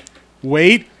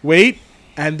 Wait.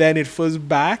 And then it flips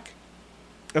back.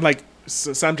 And,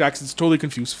 Sam Jackson's totally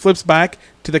confused. Flips back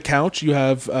to the couch. You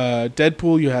have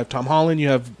Deadpool, you have Tom Holland, you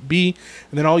have B.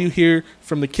 And then all you hear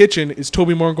from the kitchen is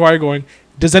Tobey Maguire going,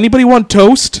 "Does anybody want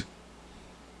toast?"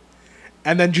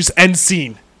 And then just end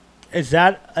scene. Is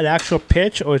that an actual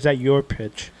pitch or is that your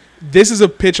pitch? This is a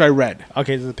pitch I read.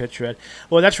 Okay, this is a pitch read.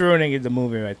 Well, that's ruining the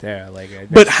movie right there.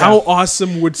 But how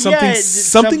awesome would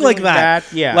something like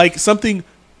that? Yeah, like something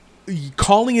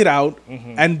calling it out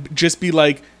and just be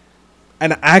like,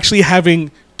 and actually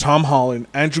having Tom Holland,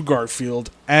 Andrew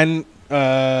Garfield, and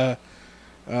Tobey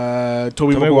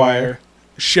Maguire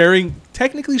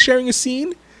technically sharing a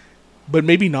scene, but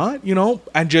maybe not.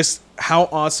 And just how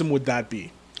awesome would that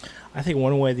be? I think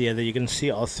one way or the other, you're going to see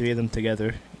all three of them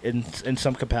together in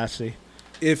some capacity.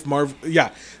 If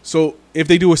so if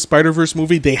they do a Spider-Verse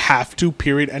movie, they have to,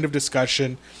 period, end of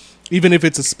discussion. Even if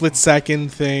it's a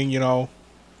split-second thing, Who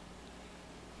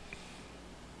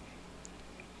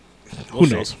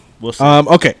knows? We'll see.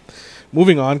 Okay,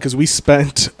 moving on, because we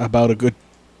spent about a good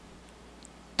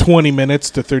 20 minutes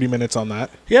to 30 minutes on that.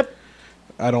 Yep.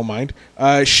 I don't mind.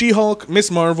 She-Hulk,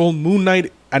 Miss Marvel, Moon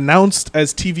Knight announced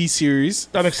as TV series.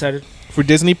 I'm excited For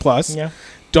Disney Plus. Yeah.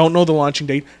 Don't know the launching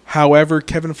date. However,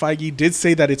 Kevin Feige did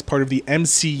say that it's part of the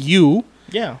MCU.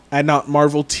 Yeah. And not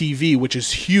Marvel TV, which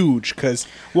is huge because...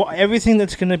 Well, everything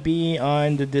that's going to be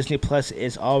on the Disney Plus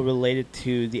is all related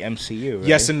to the MCU, right?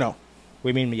 Yes and no.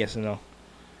 What do you mean yes and no?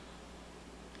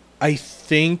 I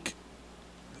think...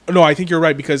 No, I think you're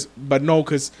right because... But no,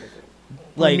 because...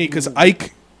 Like, because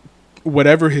Ike,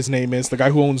 whatever his name is, the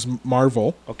guy who owns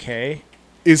Marvel... Okay.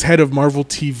 Is head of Marvel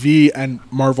TV and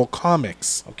Marvel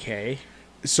Comics. Okay.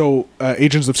 So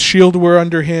Agents of S.H.I.E.L.D. were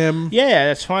under him. Yeah,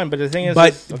 that's fine. But the thing is...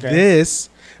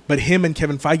 But him and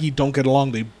Kevin Feige don't get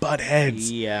along. They butt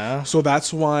heads. Yeah. So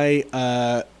that's why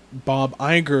Bob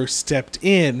Iger stepped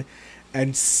in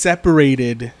and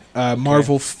separated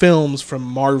Marvel Films from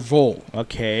Marvel.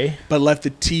 Okay. But left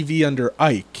the TV under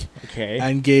Ike. Okay.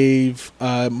 And gave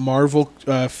Marvel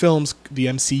Films, the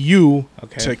MCU,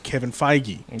 to Kevin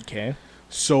Feige. Okay.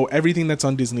 So everything that's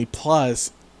on Disney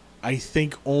Plus, I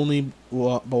think only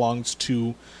belongs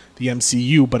to the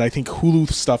MCU, but I think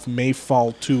Hulu stuff may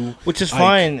fall to which is Ike.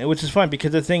 fine. Which is fine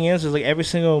because the thing is like every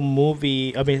single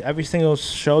movie, every single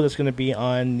show that's going to be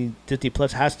on Disney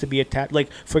Plus has to be attached. Like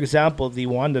for example, the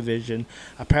WandaVision.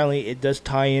 Apparently, it does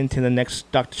tie into the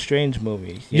next Doctor Strange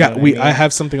movie. I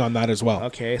have something on that as well.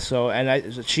 Okay, so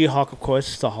She-Hulk, of course,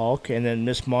 is the Hulk, and then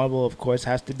Miss Marvel, of course,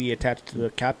 has to be attached to the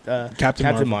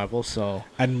Captain Marvel. So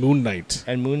and Moon Knight.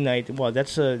 Well,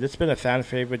 that's been a fan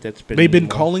favorite. They've been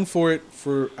calling for it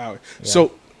for hours. Yeah.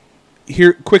 So,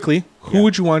 here quickly, who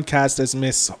would you want cast as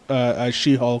Miss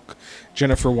She-Hulk,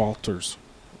 Jennifer Walters?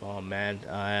 Oh man,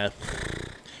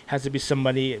 has to be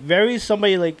somebody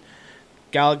like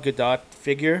Gal Gadot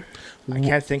figure. I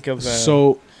can't think of.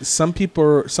 So some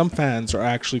fans are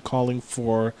actually calling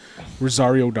for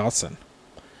Rosario Dawson.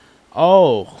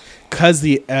 Oh, because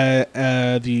the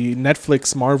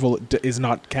Netflix Marvel is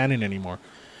not canon anymore.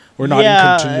 We're not in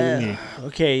continuity.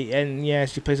 Okay, and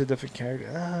she plays a different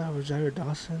character. Rosario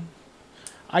Dawson.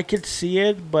 I could see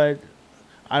it, but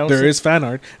I don't. There is fan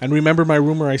art, and remember my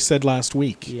rumor I said last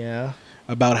week. Yeah.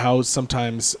 About how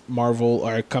sometimes Marvel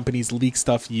or companies leak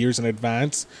stuff years in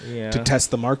advance to test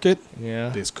the market. Yeah.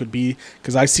 This could be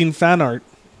because I've seen fan art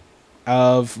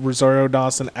of Rosario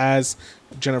Dawson as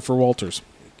Jennifer Walters,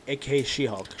 aka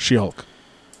She-Hulk. She-Hulk.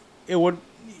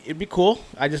 It'd be cool.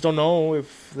 I just don't know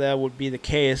if that would be the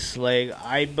case. Like,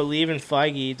 I believe in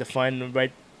Feige to find the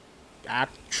right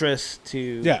actress to...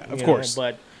 Yeah, of course.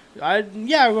 But,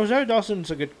 Rosario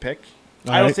Dawson's a good pick.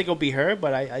 I don't think it'll be her,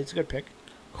 but it's a good pick.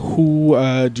 Who,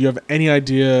 do you have any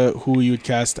idea who you would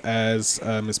cast as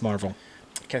Miss Marvel?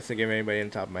 I can't think of anybody on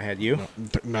the top of my head. You? No,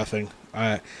 nothing.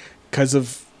 Because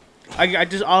of...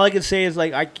 all I can say is,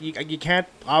 like, you can't...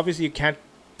 Obviously, you can't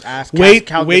ask.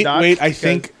 Wait! I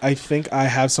think I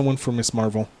have someone for Miss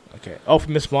Marvel. Okay. Oh,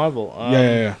 for Miss Marvel.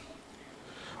 Yeah.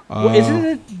 Well, isn't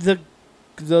it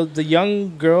the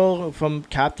young girl from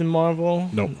Captain Marvel?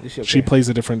 No, she plays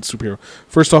a different superhero.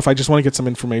 First off, I just want to get some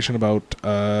information about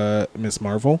Miss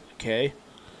Marvel. Okay.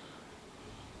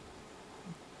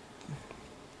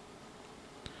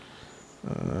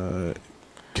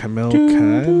 Kamaya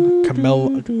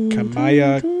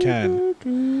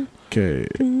Khan. Okay.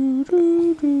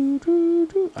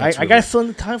 I gotta fill in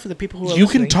the time for the people who are you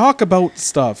listening. Can talk about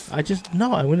stuff. I just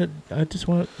want to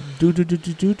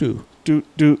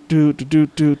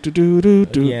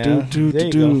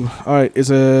do. All right,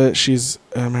 she's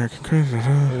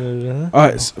American. All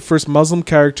right, first Muslim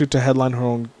character to headline her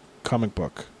own comic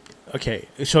book. Okay,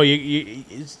 so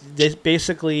this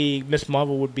basically Miss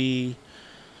Marvel would be.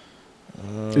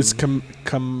 It's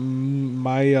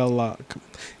Kamala.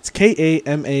 It's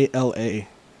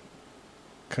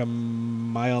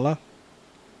Kamala.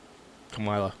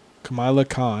 Kamala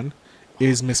Khan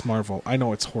is Miss Marvel. I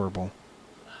know it's horrible.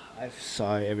 I'm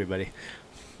sorry, everybody.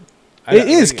 It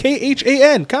is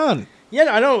Khan. Khan.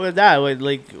 Yeah, I know that.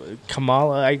 Like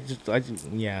Kamala, I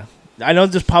know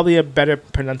there's probably a better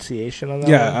pronunciation on that.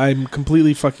 Yeah, one. I'm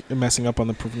completely messing up on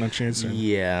the pronunciation.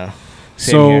 Yeah.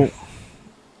 So, here.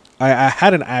 I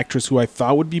had an actress who I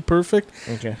thought would be perfect.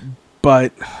 Okay.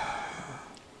 But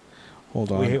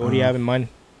hold on. What do you have in mind?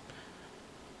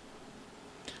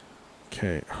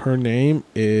 Okay, her name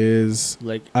is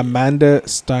Amanda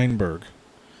Steinberg.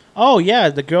 Oh yeah,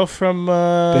 the girl from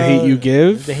The Hate You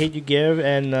Give. The Hate You Give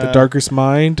and The Darkest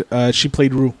Mind. She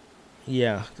played Rue.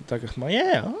 Yeah, The Darkest Mind.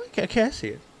 Yeah, okay, I see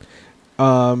it.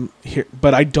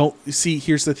 But I don't see.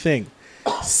 Here's the thing: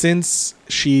 since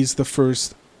she's the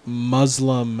first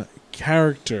Muslim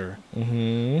character,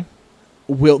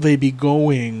 will they be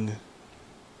going?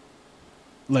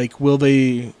 Like, will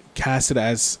they cast it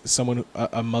as someone,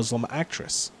 a Muslim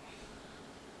actress.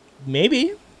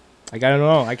 Maybe. I don't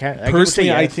know. I can't. Personally,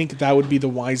 yes. I think that would be the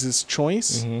wisest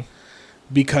choice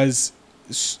because,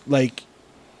 like,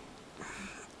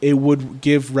 it would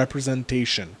give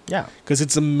representation. Yeah. Because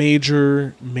it's a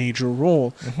major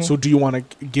role. So do you want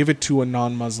to give it to a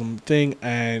non-Muslim thing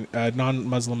and a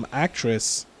non-Muslim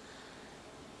actress,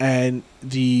 and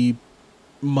the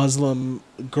Muslim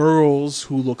girls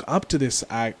who look up to this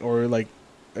act or like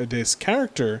this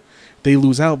character, they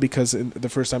lose out because the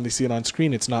first time they see it on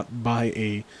screen, it's not by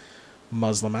a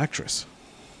Muslim actress.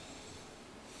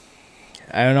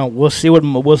 I don't know. We'll see what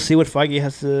Feige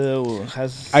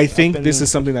has. I think this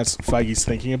is something that's Feige's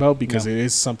thinking about because it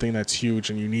is something that's huge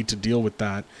and you need to deal with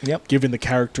that. Yep. Given the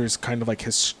character's kind of like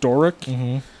historic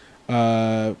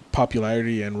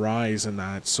popularity and rise in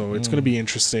that, so it's going to be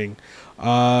interesting.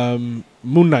 Moon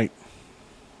Knight.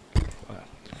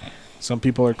 Some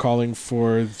people are calling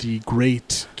for the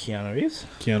great Keanu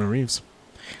Reeves.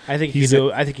 I think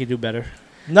he'd do better.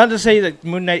 Not to say that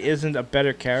Moon Knight isn't a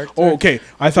better character. Oh, okay.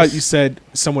 I thought you said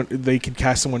they could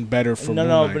cast someone better for Moon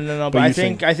Knight. No. But I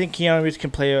think Keanu Reeves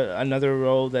can play another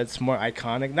role that's more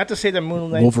iconic. Not to say that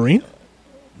Moon Knight. Wolverine.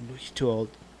 He's too old.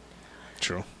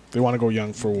 True. They want to go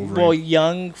young for Wolverine. Well,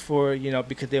 young for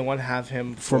because they want to have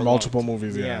him for multiple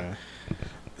movies. Yeah.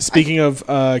 Speaking of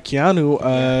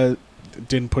Keanu,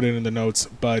 didn't put it in the notes,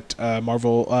 but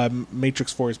Marvel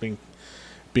Matrix 4 is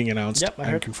being announced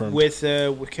and confirmed with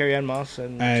Carrie-Anne Moss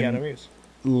and Keanu Reeves.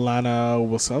 Lana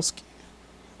Wachowski.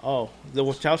 Oh, the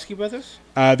Wachowski brothers?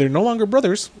 They're no longer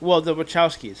brothers. Well, the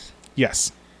Wachowskis.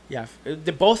 Yes. Yeah,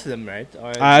 they're both of them, right?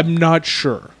 I'm not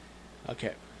sure.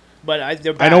 Okay, but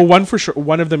they're back. I know one for sure.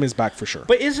 One of them is back for sure.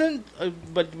 But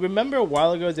but remember a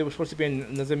while ago there was supposed to be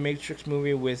another Matrix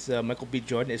movie with Michael B.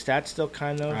 Jordan. Is that still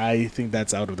kind of? I think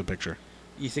that's out of the picture.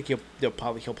 You think he'll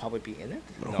probably be in it?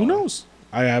 No. Who knows?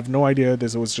 I have no idea.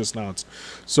 This was just announced.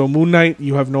 So Moon Knight,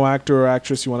 you have no actor or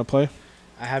actress you want to play?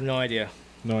 I have no idea.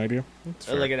 No idea?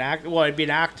 Like an actor? Well, it'd be an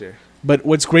actor. But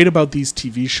what's great about these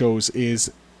TV shows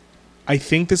is I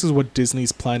think this is what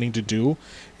Disney's planning to do,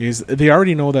 is they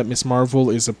already know that Ms. Marvel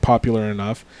is popular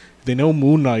enough. They know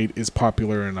Moon Knight is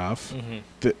popular enough.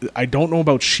 I don't know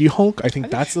about She-Hulk. I think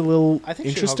that's a little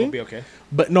interesting. She-Hulk will be okay.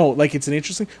 But no, like it's an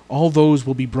interesting. All those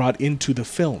will be brought into the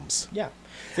films. Yeah.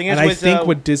 I think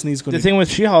what Disney's going to... The thing with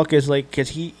She-Hulk is, like, because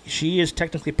she is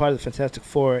technically part of the Fantastic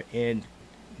Four in,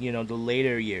 the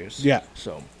later years. Yeah.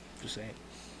 So, just saying.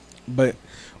 But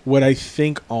what I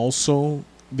think also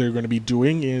they're going to be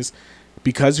doing is,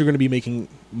 because they're going to be making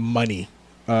money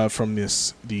from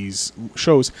these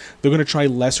shows, they're going to try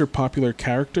lesser popular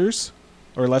characters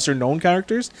or lesser known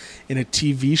characters in a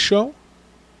TV show.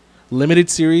 Limited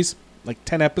series, like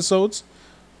 10 episodes.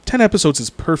 10 episodes is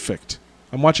perfect.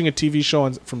 I'm watching a TV show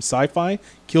from Sci-Fi,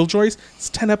 Killjoys. It's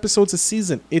 10 episodes a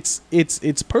season. It's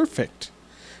perfect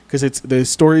because the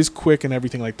story's quick and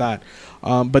everything like that.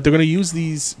 But they're going to use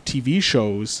these TV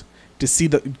shows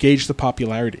to gauge the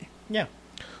popularity. Yeah.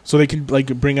 So they can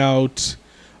like bring out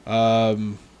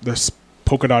this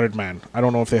Polka Dotted Man. I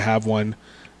don't know if they have one,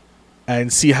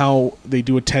 and see how they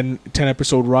do a 10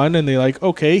 episode run, and they like,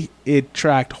 okay, it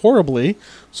tracked horribly,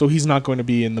 so he's not going to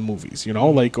be in the movies,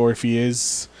 like, or if he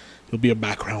is, he'll be a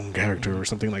background character or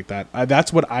something like that.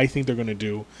 That's what I think they're going to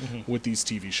do with these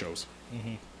TV shows.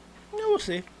 Yeah, we'll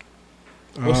see.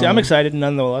 We'll see. I'm excited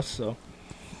nonetheless. So,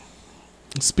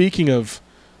 speaking of,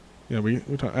 we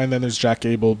talk, and then there's Jack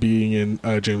Gable being in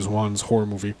James Wan's horror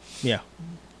movie. Yeah,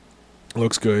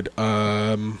 looks good.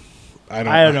 I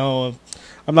don't know.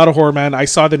 I'm not a horror man. I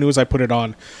saw the news. I put it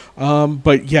on.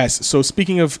 But yes. So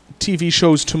speaking of TV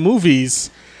shows to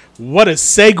movies, what a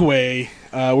segue.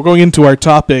 We're going into our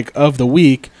topic of the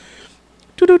week.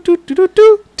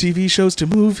 TV shows to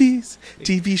movies.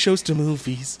 TV shows to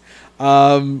movies.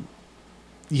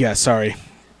 Yeah, sorry.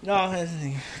 No,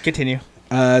 continue.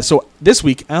 So this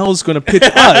week, Al's going to pitch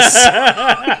us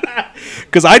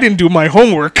because I didn't do my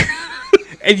homework.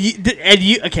 And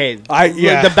you okay.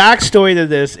 The backstory to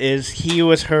this is he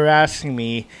was harassing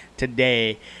me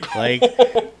today. Like,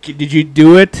 did you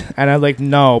do it? And I'm like,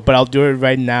 no, but I'll do it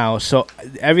right now. So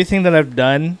everything that I've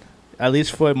done, at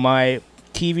least for my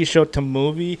TV show to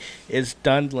movie, is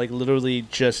done like literally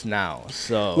just now.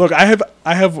 So look, I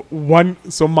have one.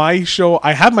 So my show,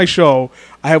 I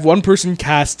have one person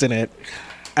cast in it,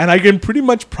 and I can pretty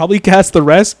much probably cast the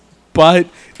rest. But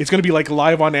it's going to be like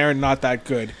live on air and not that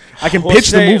good. I can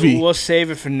pitch the movie. We'll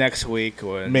save it for next week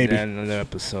or maybe another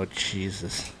episode.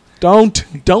 Jesus. Don't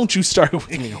you start with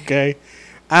me, okay?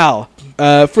 Al,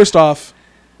 first off,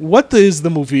 what is the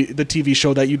TV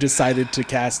show that you decided to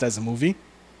cast as a movie?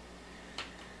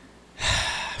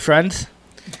 Friends.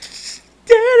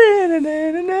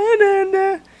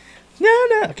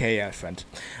 Okay, yeah, Friends.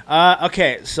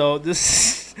 Okay, so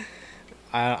this,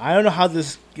 I don't know how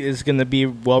this is gonna be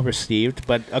well received,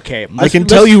 but okay, I can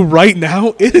tell you right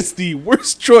now, it is the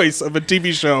worst choice of a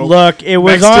TV show. Look, it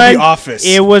was next on to The Office.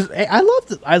 It was. I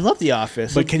love The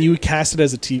Office. But can you cast it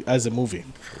as a movie?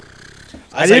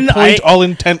 I didn't all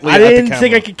intently. I at the didn't camera.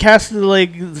 think I could cast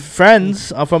like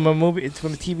Friends from a movie,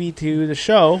 from a TV to the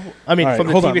show. I mean, All right, from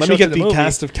the hold TV on. show Let me get to the movie.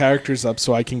 cast of characters up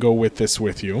so I can go with this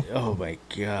with you. Oh my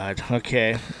god.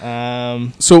 Okay.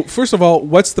 So first of all,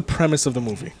 what's the premise of the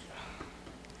movie?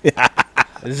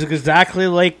 This is exactly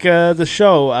like the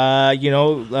show.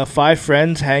 5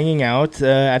 friends hanging out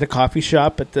at a coffee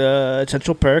shop at the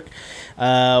Central Perk.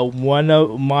 One of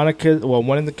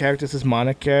the characters is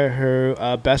Monica.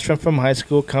 Her best friend from high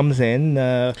school comes in.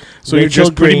 So you're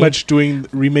just pretty much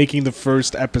remaking the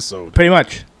first episode. Pretty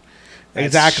much.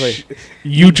 Exactly.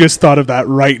 You just thought of that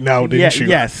right now, didn't you?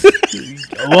 Yes.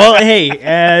 Well,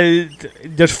 hey,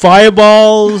 there's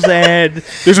fireballs and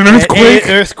there's an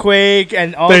earthquake,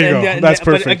 and all. There you go. That's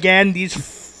perfect. But again, these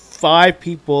 5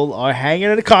 people are hanging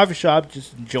at a coffee shop,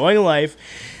 just enjoying life.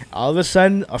 All of a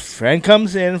sudden, a friend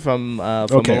comes in from a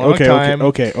long time.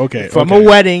 From a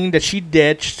wedding that she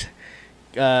ditched.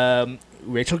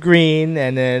 Rachel Green,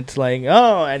 and then it's like,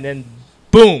 and then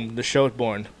boom, the show's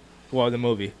born. Well, the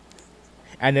movie.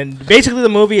 And then basically the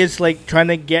movie is like trying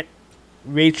to get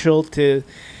Rachel to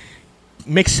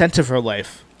make sense of her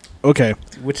life. Okay.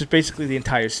 Which is basically the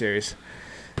entire series.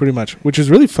 Pretty much. Which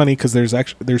is really funny because there's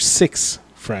 6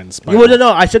 friends.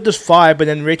 No. I said there's 5, but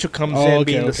then Rachel comes in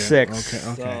being the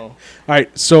 6th. Okay. So. All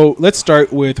right. So let's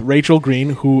start with Rachel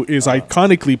Green, who is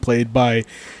iconically played by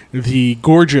the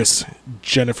gorgeous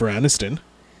Jennifer Aniston.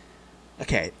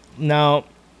 Okay. Now,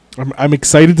 I'm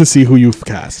excited to see who you've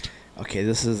cast. Okay,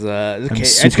 this is okay.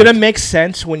 It's gonna make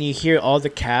sense when you hear all the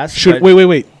cast.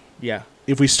 Wait. Yeah.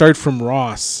 If we start from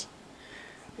Ross,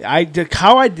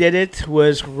 how I did it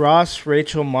was Ross,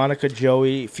 Rachel, Monica,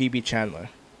 Joey, Phoebe, Chandler.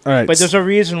 All right. But there's a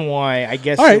reason why. I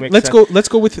guess. All right. Let's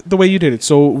go with the way you did it.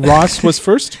 So Ross was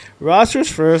first. Ross was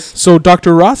first. So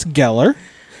Dr. Ross Geller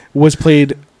was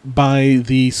played by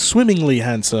the swimmingly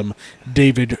handsome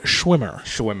David Schwimmer.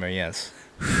 Yes.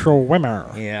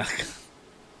 Schwimmer. Yeah.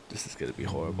 This is going to be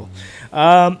horrible.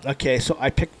 Okay, so I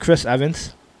picked Chris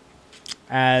Evans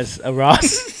as a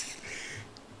Ross.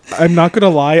 I'm not going to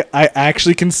lie. I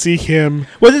actually can see him.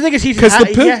 Well, the thing is, because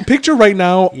the picture right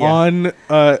now on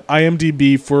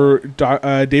IMDb for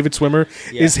David Schwimmer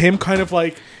is him kind of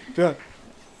like...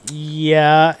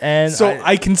 Yeah, and so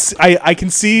I can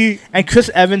see, and Chris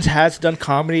Evans has done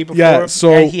comedy before. Yeah,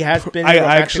 so and he has been. I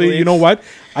actually, you know what?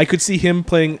 I could see him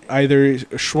playing either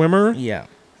Schwimmer,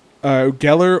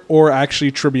 Geller, or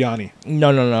actually Tribbiani.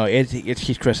 No.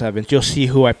 He's Chris Evans. You'll see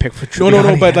who I picked for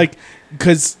Tribbiani. No. But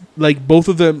because both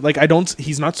of them,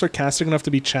 he's not sarcastic enough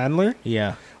to be Chandler.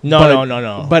 Yeah.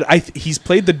 No. But he's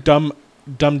played the dumb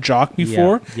jock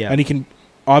before, and he can.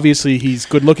 Obviously, he's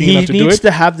good looking enough to do it. He needs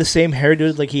to have the same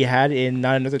hairdo like he had in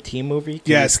Not Another Teen Movie.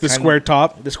 Yes, the square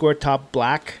top. The square top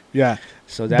black. Yeah.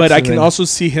 So that's but I can also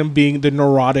see him being the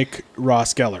neurotic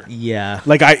Ross Geller. Yeah.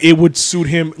 It would suit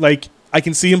him. I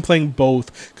can see him playing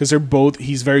both because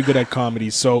he's very good at comedy.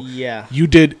 So you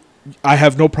did. I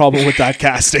have no problem with that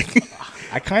casting.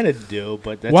 I kind of do,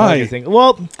 but that's why? The thing.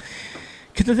 Well,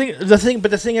 because the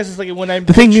thing is like when I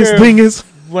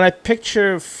when I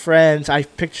picture Friends, I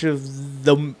picture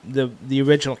the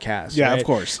original cast. Yeah, right? of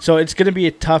course. So it's gonna be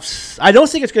a tough. I don't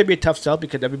think it's gonna be a tough sell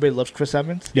because everybody loves Chris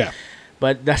Evans. Yeah,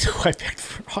 but that's who I picked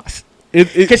for Ross.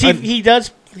 Because he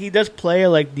does play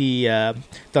like the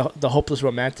hopeless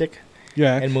romantic.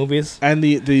 Yeah, in movies, and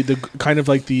the kind of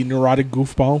like the neurotic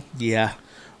goofball. Yeah.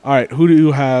 All right, who do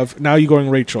you have? Now you're going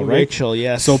Rachel, right? Rachel,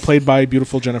 yes. So played by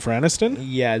beautiful Jennifer Aniston?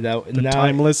 Yeah. The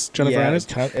timeless Jennifer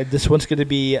Aniston? This one's going to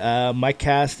be, my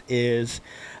cast is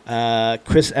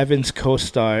Chris Evans'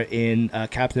 co-star in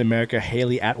Captain America,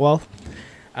 Haley Atwell.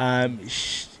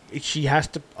 She has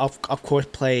to, of course,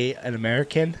 play an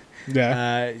American.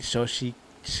 Yeah. So she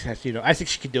has, I think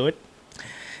she could do it.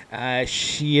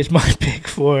 She is my pick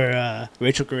for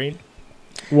Rachel Green.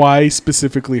 Why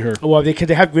specifically her? Well, because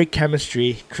they have great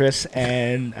chemistry, Chris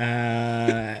and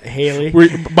Haley.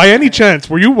 By any chance,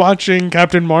 were you watching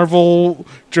Captain Marvel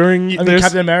during this?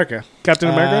 Captain America. Captain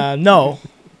America? No.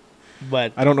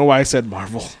 But I don't know why I said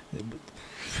Marvel.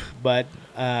 But,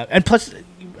 and plus,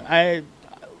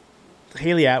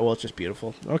 Haley Atwell is just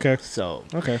beautiful. Okay. So.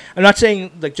 Okay. I'm not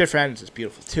saying, Jennifer Aniston is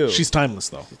beautiful, too. She's timeless,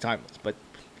 though. She's timeless, but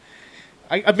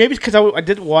maybe it's because I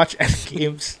did watch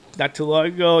Endgames not too long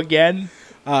ago again.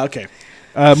 Okay.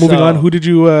 Moving on. Who did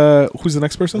you? Who's the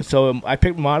next person? So I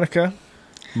picked Monica.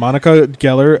 Monica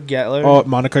Geller. Geller.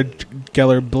 Monica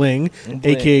Geller Bling,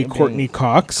 a.k.a. Courtney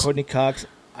Cox. Courtney Cox.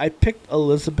 I picked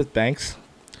Elizabeth Banks.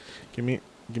 Give me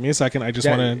a second. I just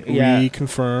want to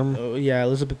reconfirm. Yeah,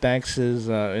 Elizabeth Banks is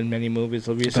in many movies.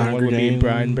 The recent Hunger one would be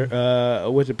Game.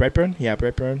 was it Brightburn? Yeah,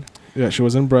 Brightburn. Yeah, she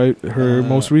was in Her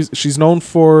most recent. She's known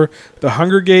for The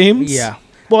Hunger Games. Yeah.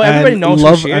 Well, everybody knows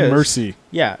Love who she and is. Mercy.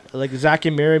 Yeah, like Zack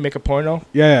and Miri make a porno.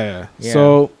 Yeah.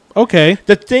 So, okay.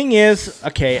 The thing is,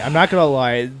 okay, I'm not gonna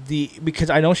lie, because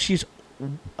I know she's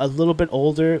a little bit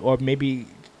older, or maybe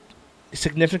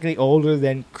significantly older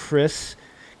than Chris.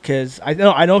 Because I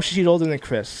know she's older than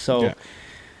Chris, so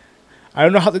I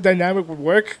don't know how the dynamic would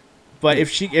work. But I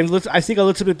think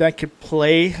Elizabeth Banks could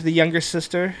play the younger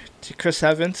sister to Chris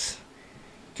Evans,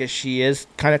 because she is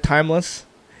kind of timeless.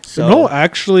 So No,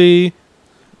 actually,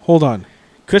 hold on.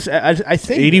 Chris, I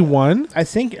think 81. I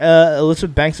think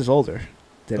Elizabeth Banks is older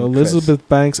than Elizabeth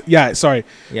Banks. Yeah, sorry.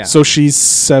 Yeah. So she's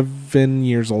 7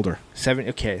 years older. 7.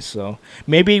 Okay, so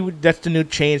maybe that's the new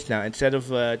change now. Instead of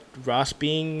Ross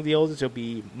being the oldest, it'll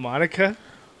be Monica.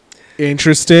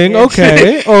 Interesting.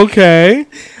 Okay.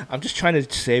 I'm just trying to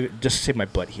save my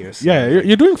butt here. So. Yeah,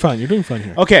 you're doing fine. You're doing fine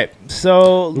here. Okay,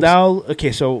 so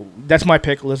so that's my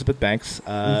pick, Elizabeth Banks.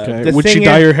 Okay. Would she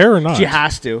dye her hair or not? She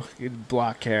has to.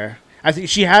 Black hair. I think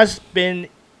she has been,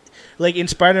 like in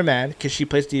Spider-Man, because she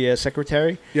plays the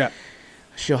secretary. Yeah.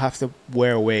 She'll have to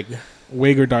wear a wig.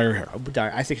 Wig or dye her hair?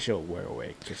 I think she'll wear a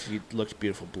wig because she looks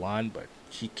beautiful blonde, but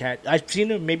she can't. I've seen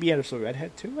her maybe as a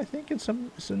redhead too. I think in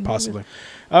some possibly. Movies.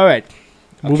 All right.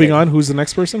 Moving on. Who's the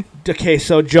next person? Okay,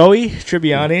 so Joey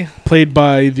Tribbiani, played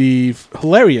by the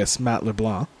hilarious Matt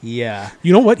LeBlanc. Yeah.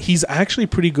 You know what? He's actually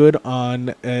pretty good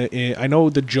on. I know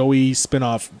the Joey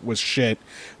spinoff was shit,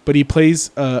 but he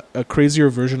plays a crazier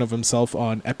version of himself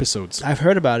on Episodes. I've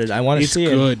heard about it. I want to see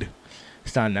it. It's good.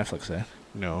 It's not on Netflix, eh?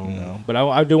 No. But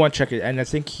I do want to check it, and I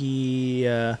think he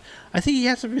has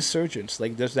a resurgence.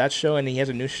 Like there's that show, and he has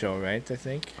a new show, right? I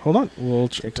think. Hold on, we'll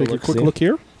take a quick look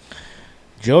here.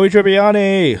 Joey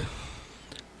Tribbiani.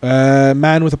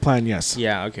 Man with a Plan. Yes.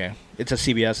 Yeah. Okay. It's a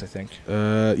CBS, I think.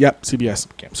 Yep, CBS.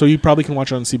 Okay. So you probably can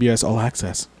watch it on CBS All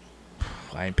Access.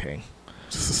 I ain't paying.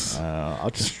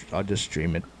 I'll just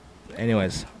stream it.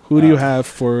 Anyways. Who do you have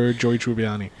for Joey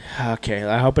Tribbiani? Okay,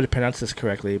 I hope I pronounced this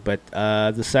correctly, but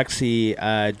the sexy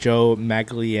Joe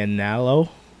Maglianello,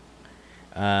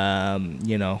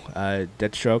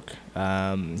 Deathstroke.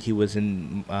 He was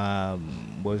in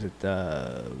what was it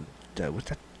the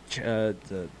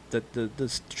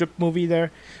strip movie there?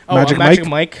 Oh, Magic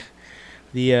Mike.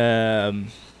 He's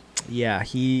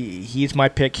my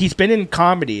pick. He's been in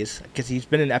comedies because he's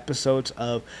been in episodes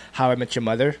of How I Met Your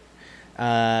Mother.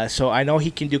 So I know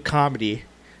he can do comedy.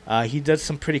 He does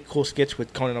some pretty cool skits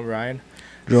with Conan O'Brien.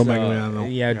 Joe Magliano.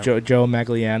 Yeah. Joe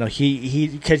Magliano.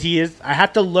 Because he is. I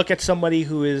have to look at somebody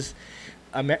who is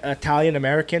Italian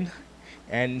American,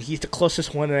 and he's the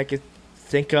closest one that I could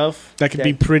think of. That could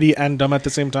be pretty and dumb at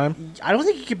the same time. I don't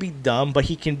think he could be dumb, but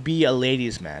he can be a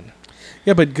ladies' man.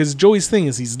 Yeah, but because Joey's thing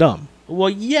is he's dumb.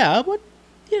 Well, yeah, but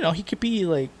he could be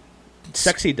like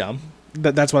sexy dumb.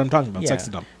 That's what I'm talking about. Yeah.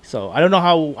 Sexy dumb. So I don't know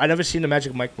how. I never seen the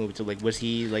Magic Mike movie. So was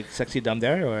he like sexy dumb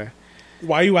there or?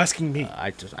 Why are you asking me?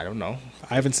 I don't know.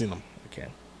 I haven't seen them. Okay.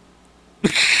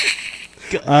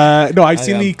 No, I've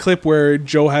seen the clip where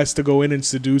Joe has to go in and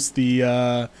seduce the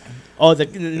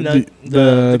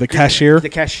cashier. The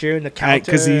cashier in the counter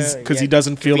because he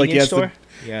doesn't feel like he has store?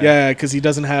 because he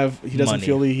doesn't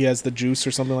feel like he has the juice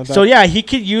or something like that. So yeah, he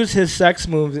could use his sex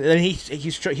moves, and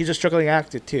he's a struggling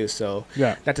actor too. So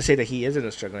yeah, not to say that he isn't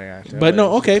a struggling actor, but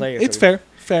no, okay, it's fair.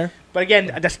 But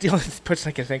again, that's the only person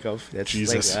I can think of. That's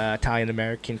Jesus. like Italian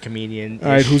American comedian. All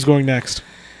right, who's going next?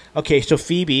 Okay, so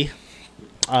Phoebe,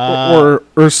 or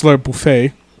Ursula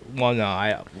Buffet. Well,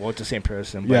 no, it's the same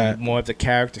person, but more of the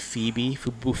character Phoebe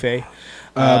Buffet,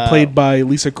 played by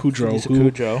Lisa Kudrow.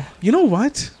 Kudrow. You know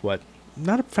what? What? I'm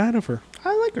not a fan of her.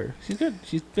 I like her. She's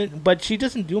good. But she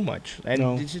doesn't do much, and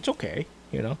it's okay.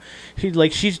 She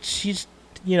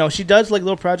does like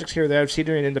little projects here or there. I've seen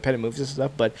her in independent movies and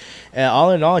stuff, but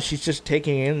all in all, she's just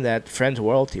taking in that Friends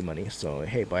royalty money. So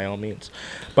hey, by all means.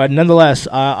 But nonetheless,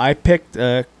 I picked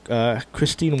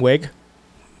Kristen Wiig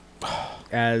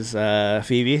as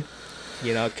Phoebe.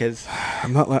 Because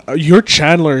I'm not. Your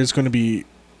Chandler is going to be.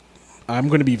 I'm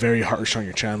going to be very harsh on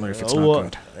your Chandler if it's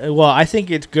not good. Well, I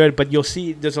think it's good, but you'll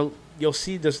see there's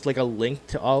like a link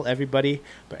to everybody.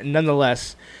 But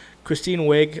nonetheless, Kristen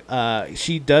Wiig,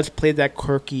 she does play that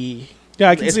quirky.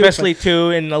 Yeah, I can especially too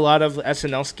in a lot of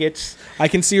SNL skits. I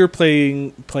can see her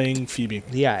playing Phoebe.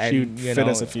 Yeah, and she would fit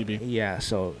as a Phoebe. Yeah,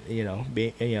 so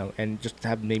and just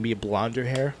have maybe a blonder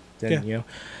hair. Then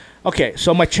Okay,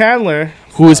 so my Chandler,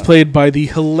 who is played by the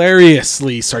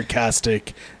hilariously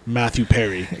sarcastic Matthew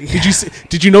Perry.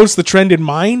 Did you notice the trend in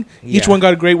mine? Each one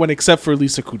got a great one except for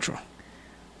Lisa Kudrow.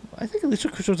 I think Lisa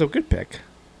Kudrow was a good pick.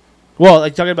 Well,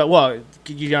 like talking about I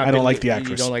don't like the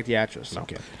actress. You don't like the actress. No.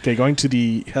 Okay, going to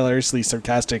the hilariously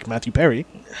sarcastic Matthew Perry.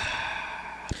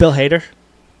 Bill Hader.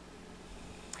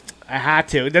 I had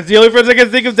to. That's the only person I can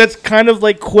think of that's kind of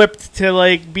like quipped to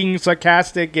like being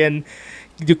sarcastic and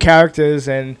do characters.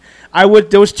 And I would.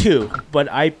 There was two, but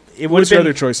it would have been. What's your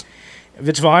other choice?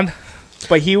 Vince Vaughn.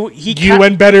 But you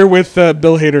went better with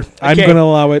Bill Hader. Okay. I'm gonna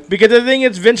allow it because the thing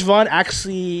is, Vince Vaughn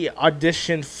actually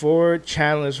auditioned for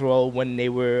Chandler's role when they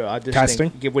were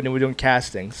auditioning, when they were doing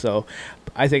casting. So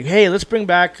I think, hey, let's bring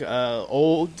back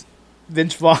old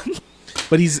Vince Vaughn.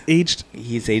 But he's aged.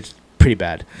 He's aged pretty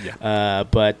bad. Yeah.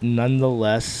 But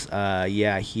nonetheless,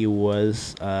 he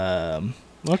was.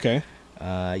 Okay.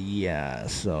 Yeah.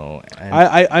 So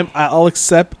I'll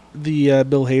accept the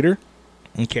Bill Hader.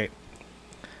 Okay.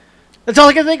 That's all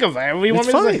I can think of.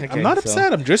 It's fine. Okay, I'm not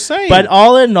upset. I'm just saying. But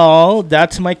all in all,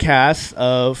 that's my cast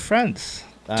of Friends.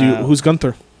 Who's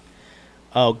Gunther?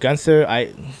 Oh, Gunther.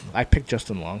 I picked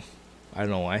Justin Long. I don't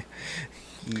know why.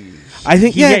 I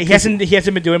think he hasn't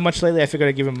been doing much lately. I figured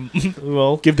I'd give him a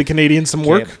role. Give the Canadian some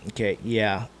work. Okay.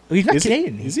 Yeah. He's not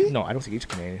Canadian. Is he? No, I don't think he's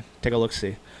Canadian. Take a look.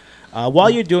 See.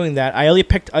 While you're doing that, I only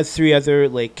picked 3 other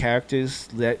like characters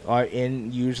that are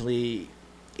usually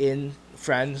in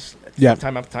Friends. Yeah.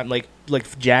 Time after time, like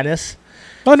Janice.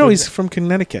 Oh no, he's from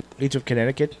Connecticut. He's from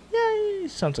Connecticut. Yeah, he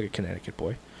sounds like a Connecticut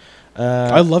boy.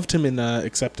 I loved him in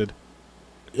Accepted.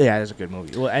 Yeah, that's a good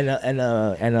movie. Well, and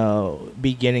a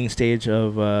beginning stage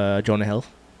of Jonah Hill.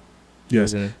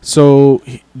 Yes. So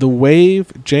the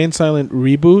Wave, Jay and Silent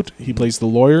reboot. He plays the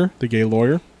lawyer, the gay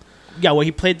lawyer. Yeah, well,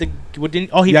 he played the.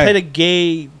 Played a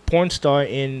gay porn star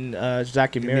in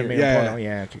Zack and Miri. Yeah.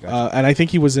 Okay, gotcha. And I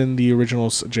think he was in the original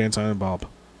Jay and Silent Bob.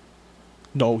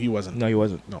 No, he wasn't. No, he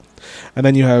wasn't. No. And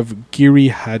then you have Giri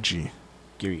Haji.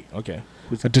 Giri, okay.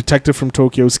 A detective from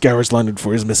Tokyo scours London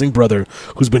for his missing brother,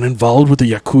 who's been involved with the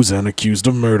Yakuza and accused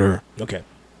of murder. Okay.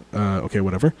 Okay,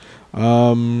 whatever.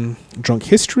 Drunk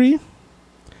History.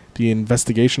 The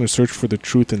investigation or search for the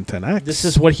truth in 10X. This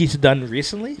is what he's done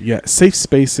recently? Yeah. Safe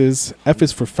Spaces. F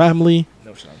is for Family.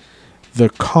 No, son. The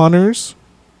Connors.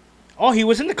 Oh, he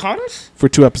was in The Connors? For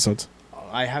 2 episodes.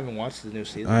 I haven't watched the new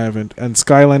season. I haven't. And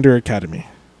Skylander Academy.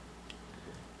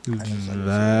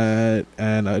 That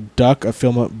and a Duck, a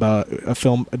film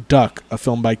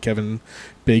by Kevin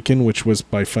Bacon, which was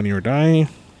by Funny or Die.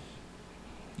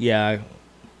 Yeah,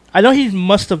 I know he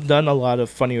must have done a lot of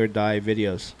Funny or Die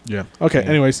videos. Yeah. Okay. Yeah.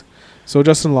 Anyways, so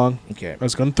Justin Long. Okay.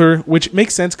 As Gunther, which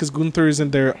makes sense because Gunther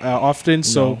isn't there often.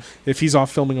 So if he's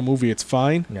off filming a movie, it's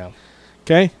fine. No.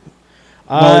 Okay.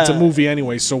 Well, it's a movie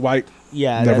anyway, so why?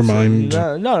 Yeah. Never mind.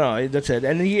 No, that's it.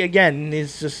 And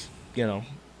he's just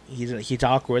he's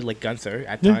awkward like Gunther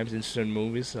at times in certain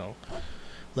movies. So,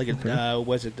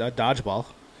 was it Dodgeball?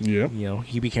 Yeah.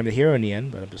 He became the hero in the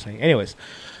end. But I'm just saying. Anyways,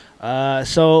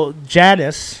 so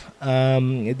Janice,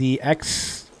 the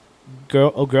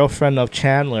girlfriend of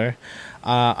Chandler,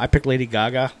 I picked Lady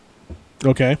Gaga.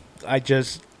 Okay.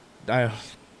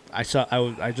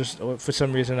 For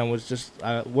some reason I was just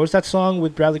what was that song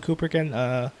with Bradley Cooper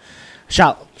again?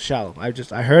 Shallow. I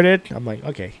heard it. I'm like,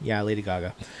 okay, yeah, Lady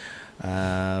Gaga.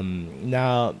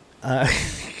 Now,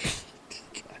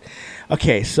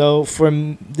 okay, so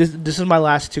from this is my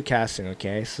last 2 casting.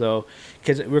 Okay, so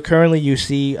because recurrently you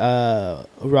see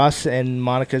Ross and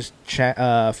Monica's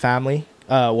family.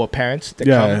 Parents that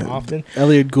come often.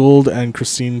 Elliot Gould and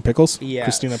Christina Pickles. Yeah.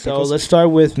 Christina so Pickles. Let's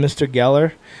start with Mr.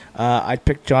 Geller. I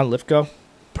picked John Lithgow.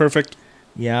 Perfect.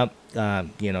 Yeah.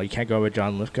 You can't go with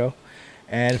John Lithgow.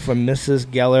 And for Mrs.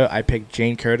 Geller, I picked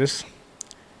Jane Curtis.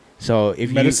 So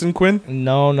if Medicine Quinn?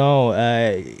 No.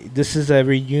 This is a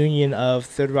reunion of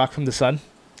Third Rock from the Sun.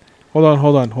 Hold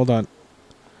on.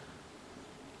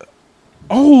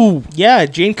 Oh! Yeah,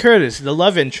 Jane Curtis, the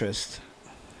love interest.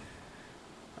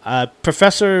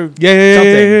 Professor.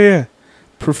 Yeah.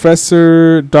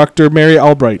 Professor Dr. Mary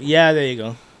Albright. Yeah, there you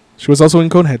go. She was also in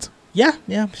Coneheads. Yeah.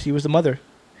 She was the mother,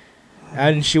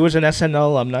 and she was an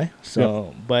SNL alumni.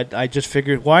 So, but I just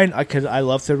figured why? Because I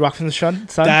love Third Rock from the Sun.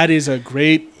 That is a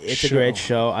great. It's a great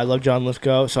show. I love John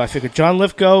Lithgow, so I figured John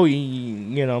Lithgow.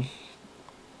 Mr.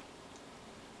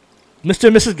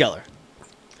 and Mrs. Geller.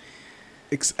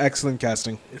 Excellent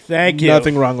casting. Thank you.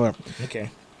 Nothing wrong there. Okay.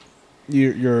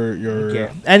 You're okay.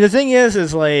 And the thing is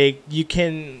like the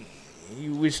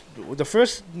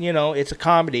first, it's a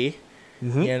comedy.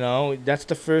 Mm-hmm. That's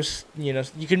the first. You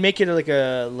can make it like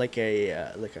a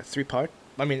 3-part.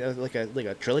 like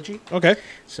a trilogy. Okay.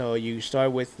 So you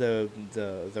start with the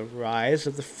rise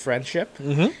of the friendship,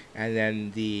 Mm-hmm. and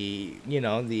then the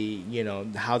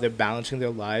how they're balancing their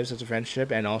lives as a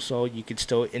friendship, and also you could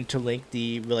still interlink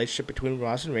the relationship between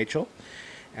Ross and Rachel,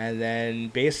 and then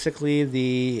basically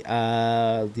the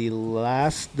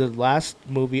last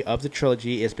movie of the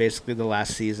trilogy is basically the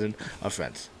last season of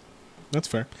Friends. That's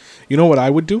fair. You know what I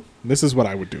would do? This is what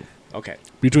I would do. Okay.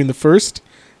 Between the first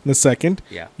and the second,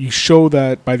 Yeah. you show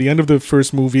that by the end of the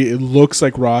first movie, it looks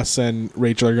like Ross and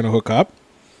Rachel are going to hook up.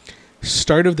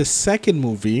 Start of the second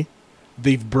movie,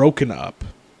 they've broken up.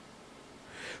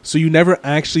 So you never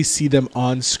actually see them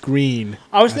on screen.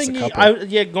 I was as a thinking, couple.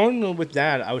 going with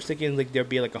that, I was thinking like there'd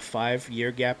be like a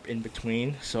 5-year gap in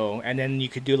between. So, and then you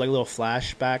could do like little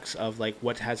flashbacks of like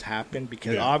what has happened,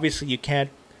 because Yeah. obviously you can't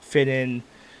fit in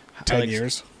 10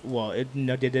 years. Well,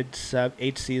 they did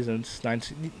 8 seasons,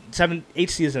 8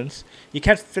 seasons. You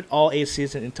can't fit all 8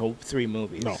 seasons into 3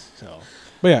 movies. No. So,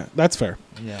 But yeah, that's fair.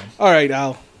 yeah. All right,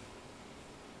 Al.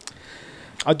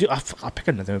 I'll pick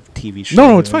another TV show.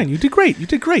 No, it's fine. You did great. You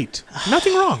did great.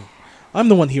 Nothing wrong. I'm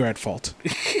the one here at fault.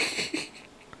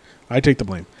 I take the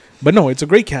blame. But no, it's a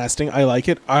great casting. I like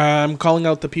it. I'm calling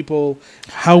out the people.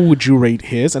 How would you rate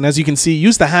his? And as you can see,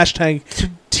 use the hashtag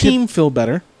Team Phil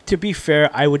Better. To be fair,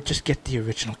 I would just get the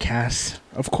original cast,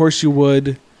 Of course you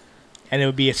would. and it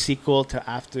would be a sequel to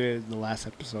after the last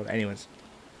episode. Anyways,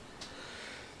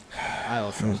 I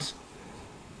love Friends.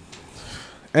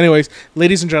 Anyways,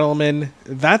 ladies and gentlemen,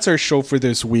 that's our show for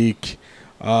this week.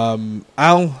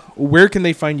 Al, where can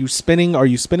they find you spinning? Are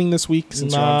you spinning this week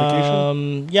since you're on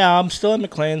vacation? Yeah, I'm still at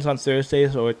McLean's on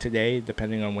Thursdays or today,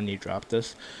 depending on when you drop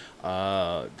this.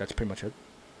 That's pretty much it.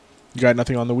 You got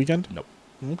nothing on the weekend? Nope.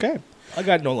 Okay. I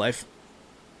got no life.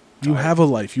 You have a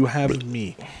life. You have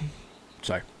me.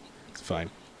 Sorry. It's fine.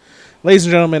 Ladies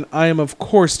and gentlemen, I am, of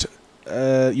course,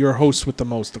 your host with the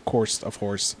most, of course, of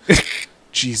horse.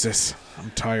 Jesus,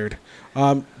 I'm tired.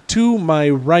 To my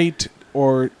right,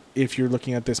 or if you're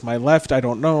looking at this, my left, I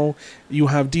don't know, you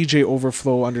have DJ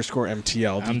Overflow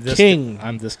 _MTL, the king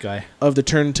I'm this guy. of the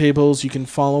turntables. You can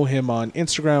follow him on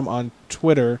Instagram, on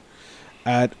Twitter,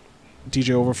 at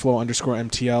DJ Overflow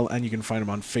 _MTL, and you can find him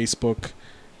on Facebook,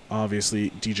 obviously,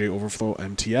 DJ Overflow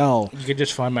MTL. You can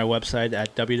just find my website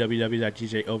at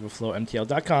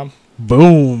www.djoverflowmtl.com.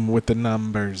 Boom, with the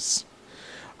numbers.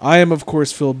 I am, of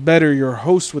course, Phil Better, your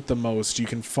host with the most. You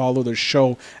can follow the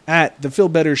show at The Phil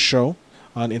Better Show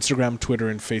on Instagram, Twitter,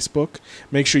 and Facebook.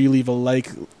 Make sure you leave a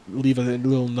like, leave a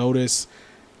little notice.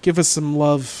 Give us some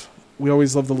love. We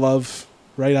always love the love.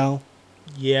 Right, Al?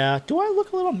 Yeah. Do I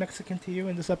look a little Mexican to you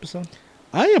in this episode?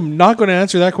 I am not going to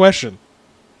answer that question.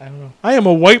 I don't know. I am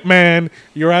a white man.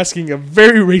 You're asking a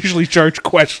very racially charged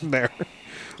question there.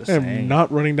 Just I am saying.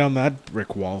 not running down that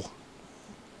brick wall.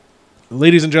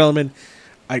 Ladies and gentlemen,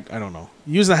 I don't know.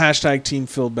 Use the hashtag Team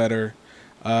Phil Better.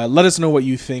 Let us know what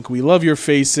you think. We love your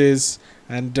faces.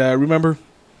 And remember,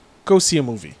 go see a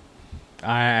movie.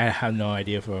 I have no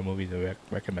idea for a movie to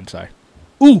recommend. Sorry.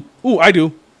 Ooh, I do.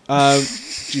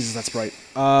 Jesus, that's bright.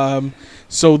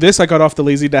 So this I got off the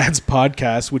Lazy Dads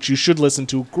podcast, which you should listen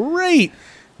to. Great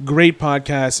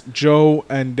podcast. Joe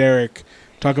and Derek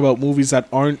talk about movies that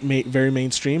aren't very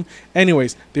mainstream.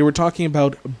 Anyways, they were talking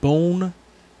about Bone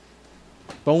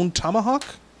Tomahawk?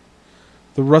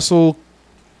 The Russell...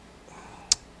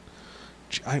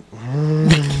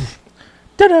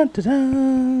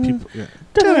 People, yeah.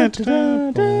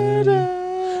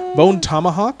 Bone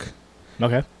Tomahawk.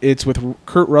 Okay. It's with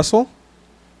Kurt Russell,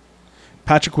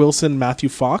 Patrick Wilson, Matthew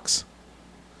Fox.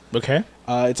 Okay.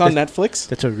 It's on Netflix.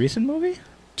 That's a recent movie?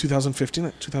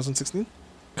 2015, 2016.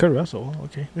 Kurt Russell.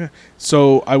 Okay. Yeah.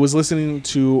 So I was listening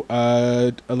to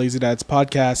a Lazy Dads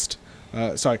podcast.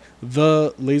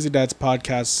 The Lazy Dads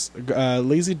podcast,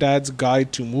 Lazy Dads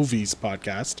Guide to Movies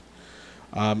podcast.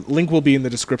 Link will be in the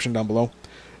description down below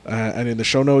and in the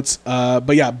show notes.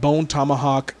 But yeah, Bone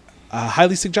Tomahawk,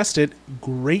 highly suggested.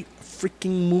 Great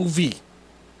freaking movie.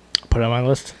 Put it on my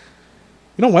list.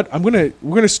 You know what? We're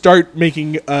gonna start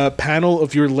making a panel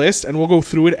of your list, and we'll go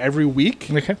through it every week.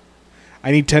 Okay.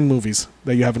 I need 10 movies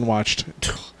that you haven't watched.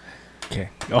 Okay.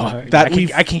 Oh, That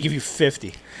I can give you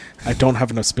 50. I don't have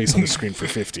enough space on the screen for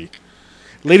 50.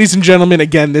 Ladies and gentlemen,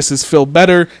 again, this is Phil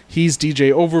Better. He's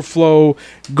DJ Overflow.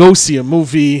 Go see a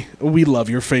movie. We love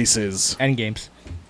your faces. And games.